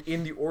 And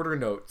in the order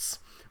notes,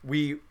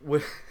 we'd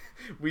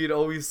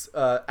always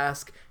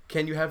ask,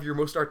 "Can you have your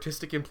most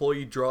artistic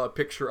employee draw a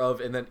picture of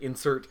and then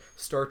insert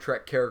Star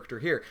Trek character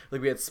here?"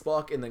 Like we had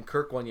Spock and then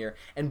Kirk one year,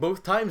 and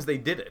both times they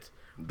did it.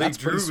 They That's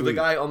pretty drew the sweet.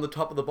 guy on the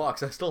top of the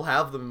box. I still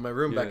have them in my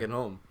room back Yeah. at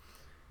home.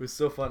 It was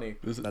so funny.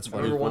 That's I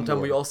funny. remember one time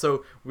more. we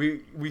also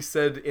we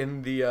said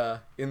in the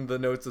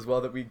notes as well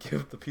that we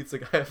give the pizza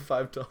guy a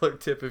 $5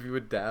 tip if he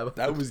would dab.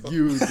 That was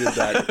you who did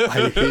that.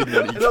 I hate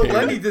when he No, came.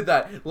 Lenny did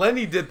that.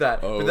 Lenny did that.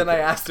 Oh, but then I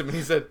okay. asked him and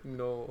he said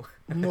no.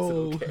 And I said,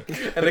 No.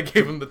 okay. And I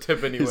gave him the tip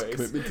His anyways.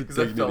 commitment to 'cause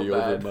I felt dignity over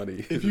bad.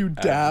 money. If you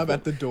dab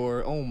at the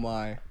door, oh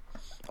my,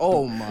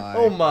 oh my,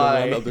 Oh The my.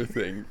 one other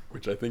thing,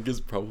 which I think is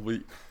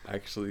probably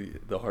actually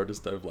the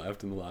hardest I've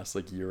laughed in the last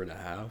like year and a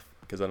half,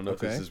 because I don't know if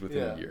Okay. this is within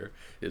Yeah. a year,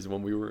 is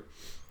when we were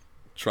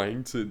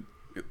trying to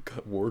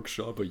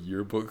workshop a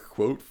yearbook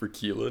quote for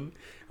Keelan,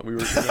 and we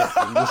were in an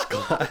English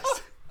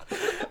class.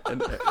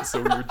 And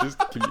so we were just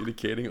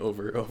communicating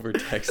over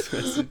text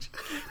message,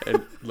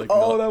 and like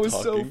Oh, not that was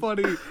so talking.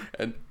 funny.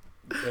 And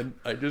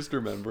I just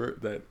remember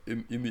that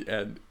in the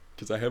end,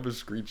 because I have a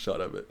screenshot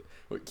of it.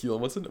 Wait, Keelan,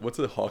 what's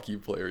a hockey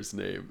player's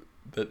name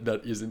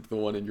that isn't the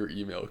one in your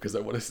email? Because I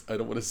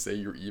don't want to say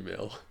your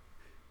email.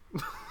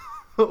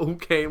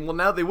 Okay, well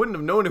now they wouldn't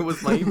have known it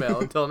was my email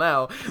until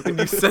now. When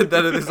you said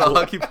that it is a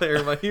hockey player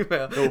in my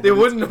email, No, they but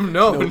wouldn't have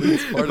known. No,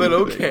 it's part but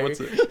of the thing. okay, What's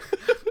it?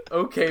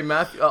 okay,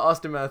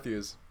 Austin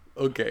Matthews.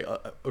 Okay,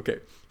 okay.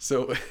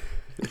 So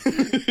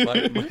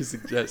my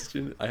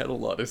suggestion, I had a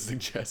lot of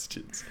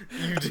suggestions,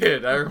 You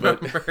did, I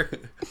remember.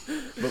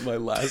 but my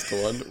last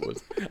one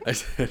was I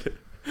said,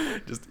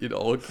 just in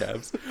all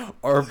caps,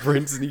 "Our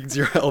prince needs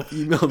your help.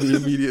 Email me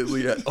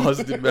immediately at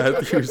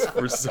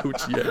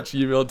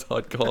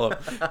austinmatthews@sochi@gmail.com."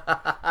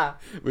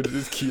 Which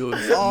is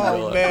Keelan's Oh,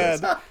 email man.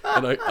 address.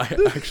 And I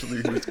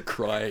actually was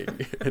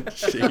crying and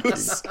shaking.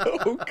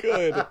 So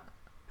good.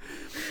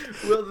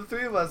 Well, the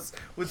three of us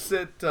would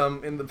sit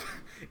in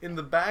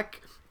the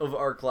back of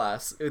our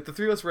class. If the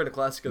three of us were in a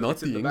class together, Not we'd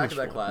sit in the the back of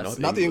English that one, class.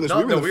 Not the English. No,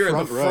 We were in we were in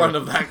the front row. front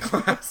of that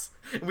class.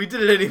 And we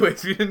did it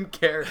anyways. We didn't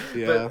care.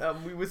 Yeah.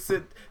 But we would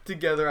sit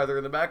together either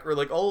in the back or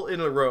like all in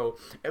a row,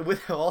 and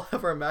we'd all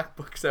have our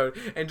MacBooks out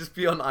and just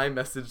be on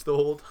iMessage the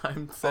whole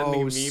time,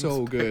 sending Oh, memes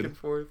so back good. and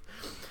forth.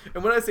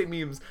 And when I say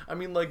memes, I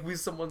mean like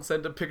someone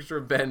sent a picture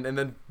of Ben, and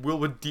then Will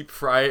would deep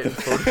fry it in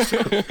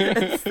Photoshop,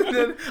 and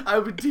then I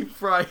would deep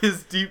fry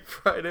his deep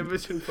fried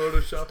image in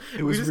Photoshop.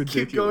 It was we just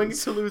keep going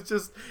ridiculous. until it was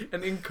just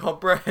an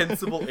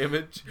incomprehensible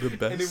image, The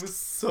best. and it was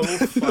so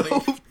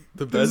funny.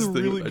 The That was best a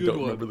thing really I good don't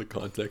one. remember the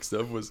context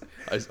of was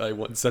I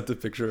once sent a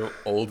picture of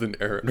Alden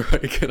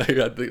Ehrenreich, and I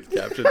had the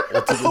caption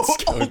 "Ultimate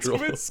Scoundrel."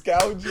 Ultimate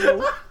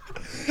scoundrel.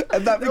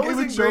 And that That became was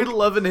a in grade joke.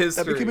 11 That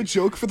history. became a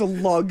joke for the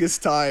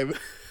longest time.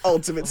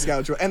 Ultimate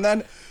scoundrel. And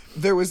then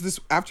there was this,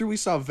 after we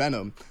saw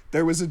Venom,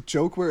 there was a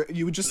joke where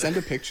you would just send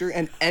a picture,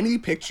 and any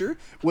picture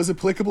was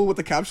applicable with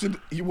the caption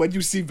when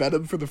you see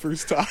Venom for the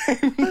first time.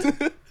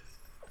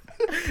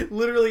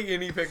 Literally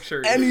any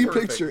picture. Any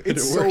Perfect. picture. And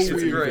It's it so works with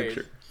weird. your Great.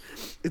 picture.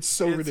 It's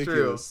so It's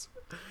ridiculous.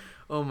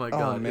 Oh my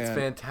god, it's man.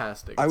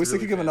 fantastic. I It's was really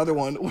thinking of another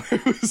one where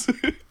it was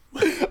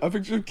a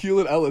picture of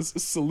Keelan Ellis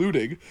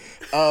saluting,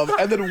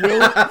 and then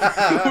Will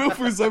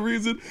for some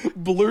reason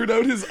blurred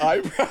out his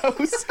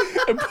eyebrows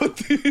and put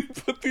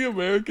the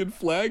American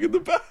flag in the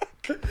back.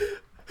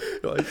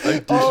 No, I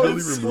digitally Oh,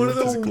 it's removed one of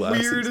his the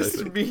glasses. I weirdest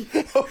think. me.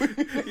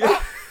 Yeah.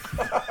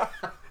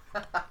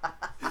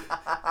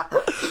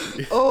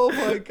 Oh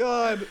my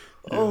god!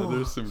 Yeah,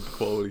 there's some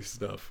quality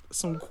stuff.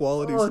 Some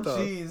quality Oh stuff.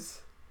 jeez.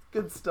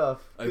 Good stuff.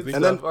 I Good think-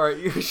 stuff. And then- All right,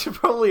 you should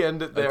probably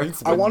end it there. think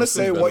I want to This is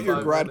say better what than your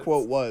 5 grad minutes.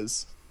 quote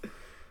was.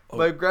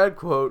 My grad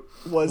quote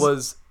Was-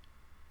 was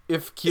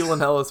if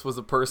Keelan Ellis was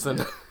a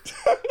person.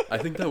 I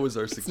think that was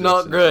our It's suggestion.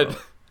 not good. as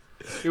well.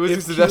 It was If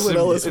a suggestion. Keelan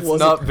Ellis It's was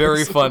a not very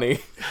person. funny.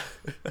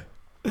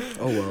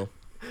 Oh well.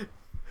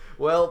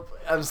 Well,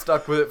 I'm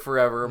stuck with it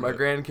forever. My Yeah.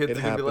 grandkids It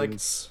are gonna be like,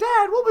 happens.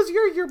 "Dad, what was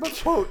your yearbook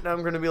quote?" And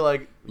I'm gonna be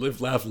like,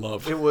 Live, laugh,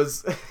 love. "It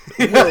was."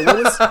 Will,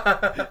 what was?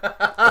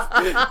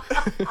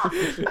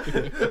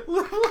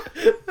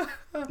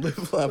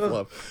 Live, laugh,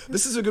 love.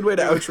 This is a good way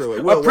to outro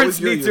it. Will, Our what prince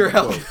was your needs your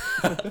yearbook help.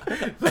 quote?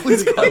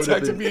 Please That would've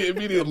contact been me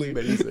immediately.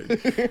 Amazing.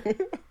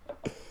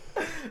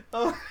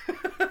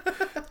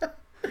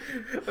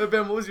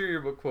 Ben, what was your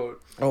yearbook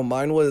quote? Oh,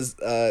 mine was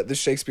 "This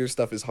Shakespeare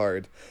stuff is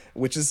hard,"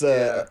 which is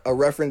Yeah. a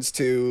reference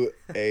to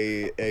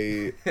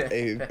a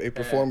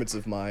performance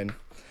of mine.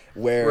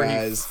 Where he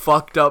Whereas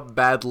fucked up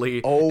badly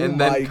Oh and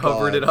my then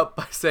covered God. it up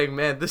by saying,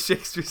 "Man, this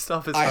Shakespeare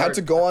stuff is I hard." had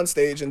to go on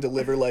stage and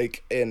deliver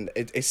like a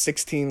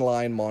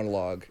 16-line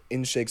monologue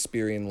in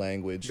Shakespearean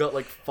language. You got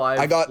like 5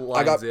 I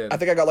lines in.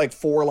 think I got like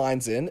 4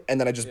 lines in, and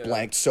then I just Yeah.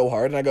 blanked so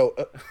hard, and I go,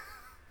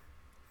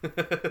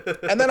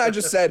 and then I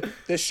just said,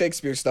 "This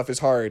Shakespeare stuff is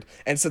hard,"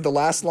 and said the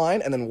last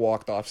line, and then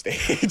walked off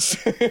stage.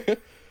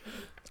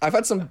 I've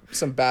had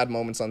some bad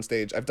moments on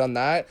stage. I've done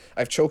that.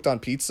 I've choked on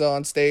pizza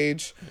on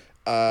stage.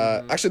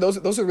 Actually,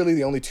 those are really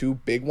the only 2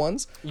 big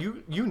ones.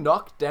 You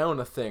knocked down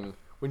a thing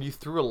when you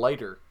threw a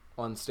lighter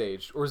on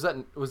stage, or was that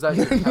your No,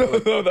 that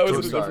was in a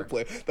co-star? different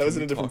play. That was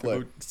in a different Talk play.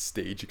 about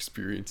stage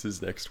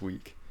experiences next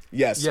week.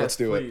 Yes, Yes, let's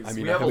do please. it. I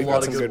mean, we I have a haven't We lot got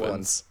of some good good ones.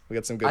 ones. We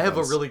got some good I have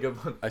ones. a really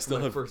good one. I still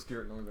my have- first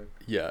year at Northern.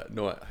 Yeah,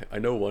 no, I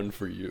know one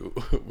for you,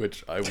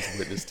 which I was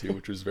witness to,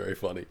 which was very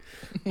funny.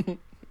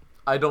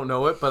 I don't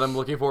know it, but I'm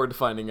looking forward to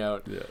finding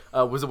out.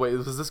 Yeah,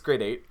 Was this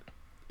grade 8?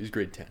 he's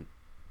grade 10.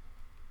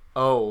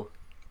 Oh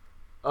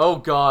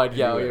God,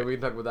 yeah, Anyway. yeah, we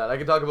can talk about that. I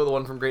can talk about the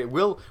one from grade.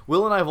 Will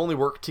and I have only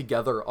worked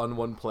together on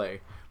one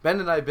play. Ben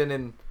and I have been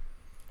in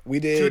We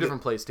 2 did.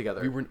 different plays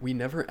together. We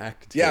never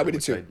acted Yeah, together. we did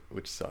which too.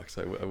 which sucks.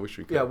 I wish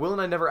we could. Yeah, Will and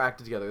I never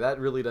acted together. That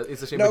really does.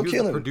 It's a shame. No, but he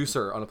was the Keelan.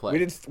 producer on a play. We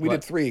did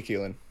What? 3,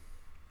 Keelan.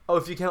 Oh,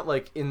 if you count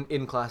like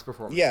in class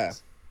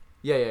performances.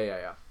 Yeah.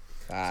 Yeah.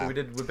 Ah. So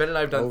Ben and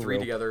I have done Oh, 3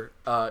 rope. together.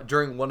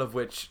 During one of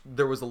which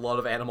there was a lot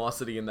of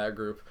animosity in that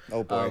group.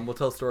 Oh, boy. We'll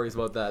tell stories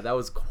about that. That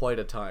was quite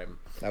a time.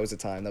 That was a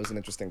time. That was an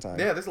interesting time.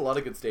 Yeah, there's a lot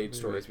of good stage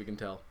stories we can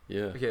tell.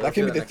 Yeah, Okay, That let's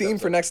can do be the theme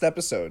for next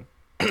episode.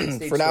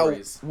 Stage For now,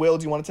 stories. Will,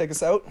 do you want to take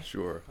us out?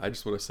 sure. I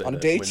just want to say On a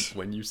that date?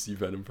 when you see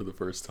Venom for the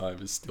first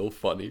time is still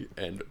funny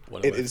and one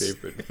of It my is.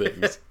 favorite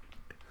things.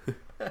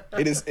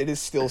 It is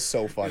still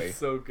so funny. It's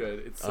so good.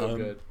 It's so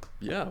good.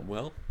 Yeah,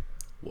 well,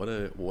 what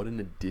an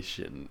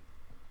addition,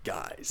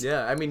 guys.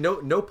 Yeah, I mean,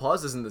 no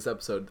pauses in this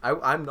episode.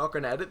 I'm not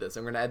going to edit this.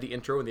 I'm going to add the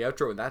intro and the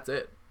outro, and that's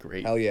it.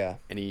 Great. Hell yeah.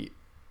 Any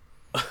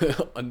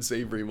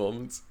unsavory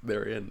moments,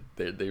 they're in.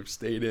 They've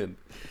stayed in.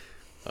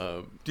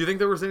 Do you think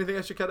there was anything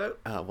I should cut out?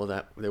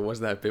 Well, there was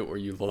that bit where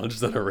you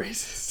launched on a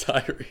racist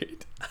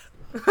tirade.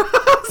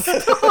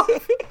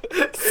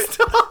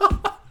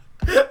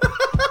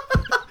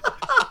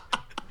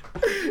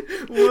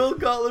 Will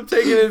Gottlieb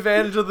taking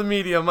advantage of the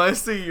medium. I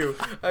see you.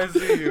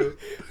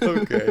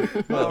 Okay.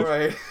 Well, All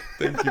right.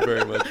 thank you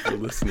very much for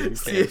listening.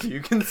 See if you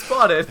can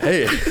spot it.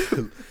 Hey,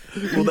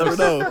 We'll never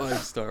know.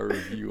 5-star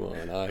review on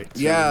iTunes.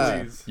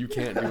 Yeah. Please. You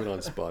can't do it on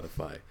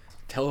Spotify.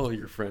 Tell all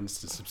your friends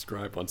to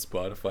subscribe on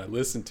Spotify.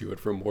 Listen to it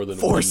for more than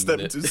Force 1 them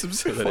minute. to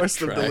so that it force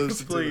them to tracks.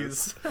 listen to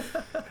Please.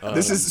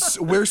 This is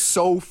we're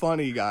so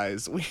funny,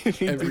 guys. We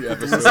need Every people to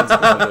episode listen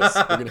to us.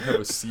 we're gonna have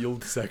a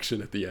sealed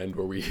section at the end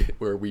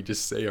where we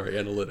just say our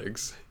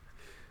analytics.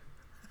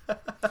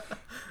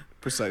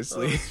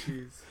 Precisely.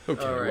 Jeez.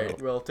 Okay, All right.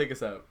 Well, take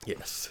us out.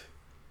 Yes.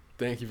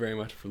 Thank you very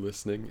much for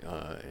listening,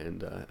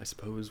 and I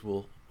suppose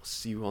we'll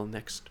see you all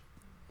next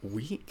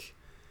week.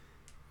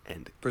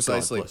 And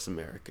Precisely. God bless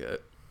America.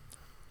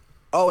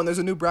 Oh, and there's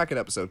a new bracket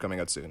episode coming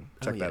out soon.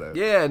 Check yeah. that out.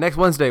 Yeah, next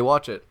Wednesday.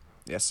 Watch it.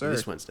 Yes, sir.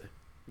 This Wednesday.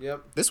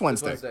 Yep. This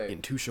Wednesday.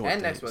 In 2 short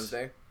And next days.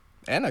 Wednesday.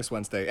 And next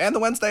Wednesday. And the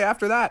Wednesday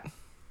after that.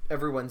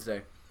 Every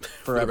Wednesday. For the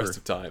Forever. rest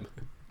of time.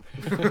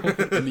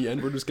 In the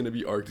end, we're just going to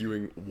be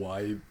arguing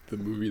why the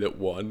movie that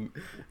won.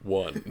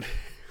 We're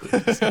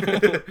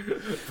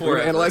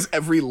gonna analyze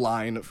every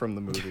line from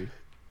the movie.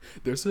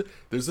 There's a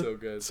So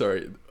good.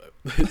 Sorry,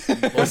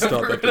 I'll stop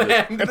We're after gonna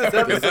this. end this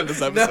episode.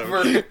 this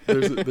episode.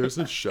 Never. There's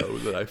a show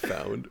that I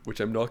found which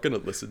I'm not gonna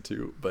listen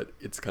to, but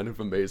it's kind of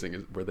amazing,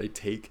 is where they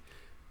take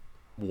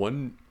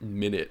 1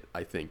 minute,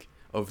 I think,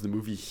 of the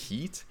movie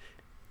Heat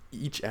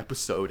each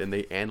episode, and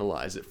they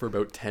analyze it for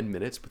about 10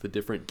 minutes with a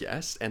different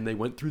guest, and they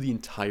went through the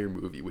entire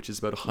movie, which is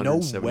about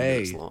 170 way.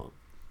 minutes long,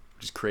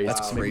 which is crazy.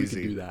 That's So maybe we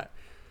crazy. could do that.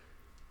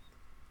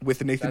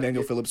 With Nathan That-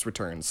 Daniel it- Phillips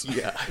returns.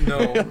 Yeah.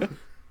 No.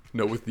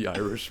 No, with the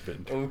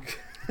Irishman. Okay.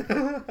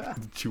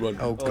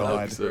 200 Oh,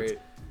 God. That'd be great.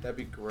 That'd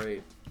be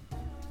great.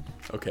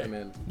 Okay. I'm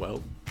in.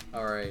 Well,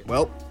 All right.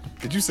 Well,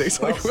 did you say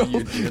something? see you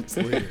Will? gents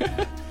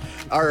later.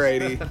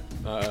 Alrighty.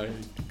 Bye.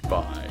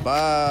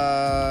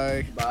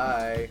 Bye.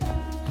 Bye.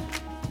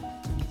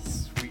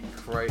 Sweet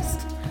Christ.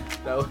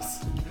 That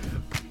was.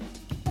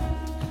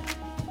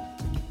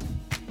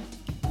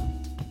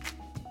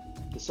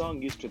 The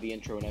song used for the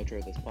intro and outro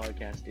of this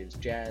podcast is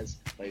Jazz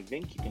by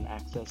Vink. You can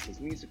access his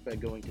music by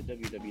going to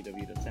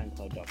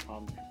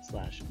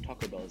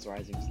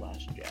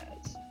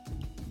www.soundcloud.com/TacoBellsRising/jazz.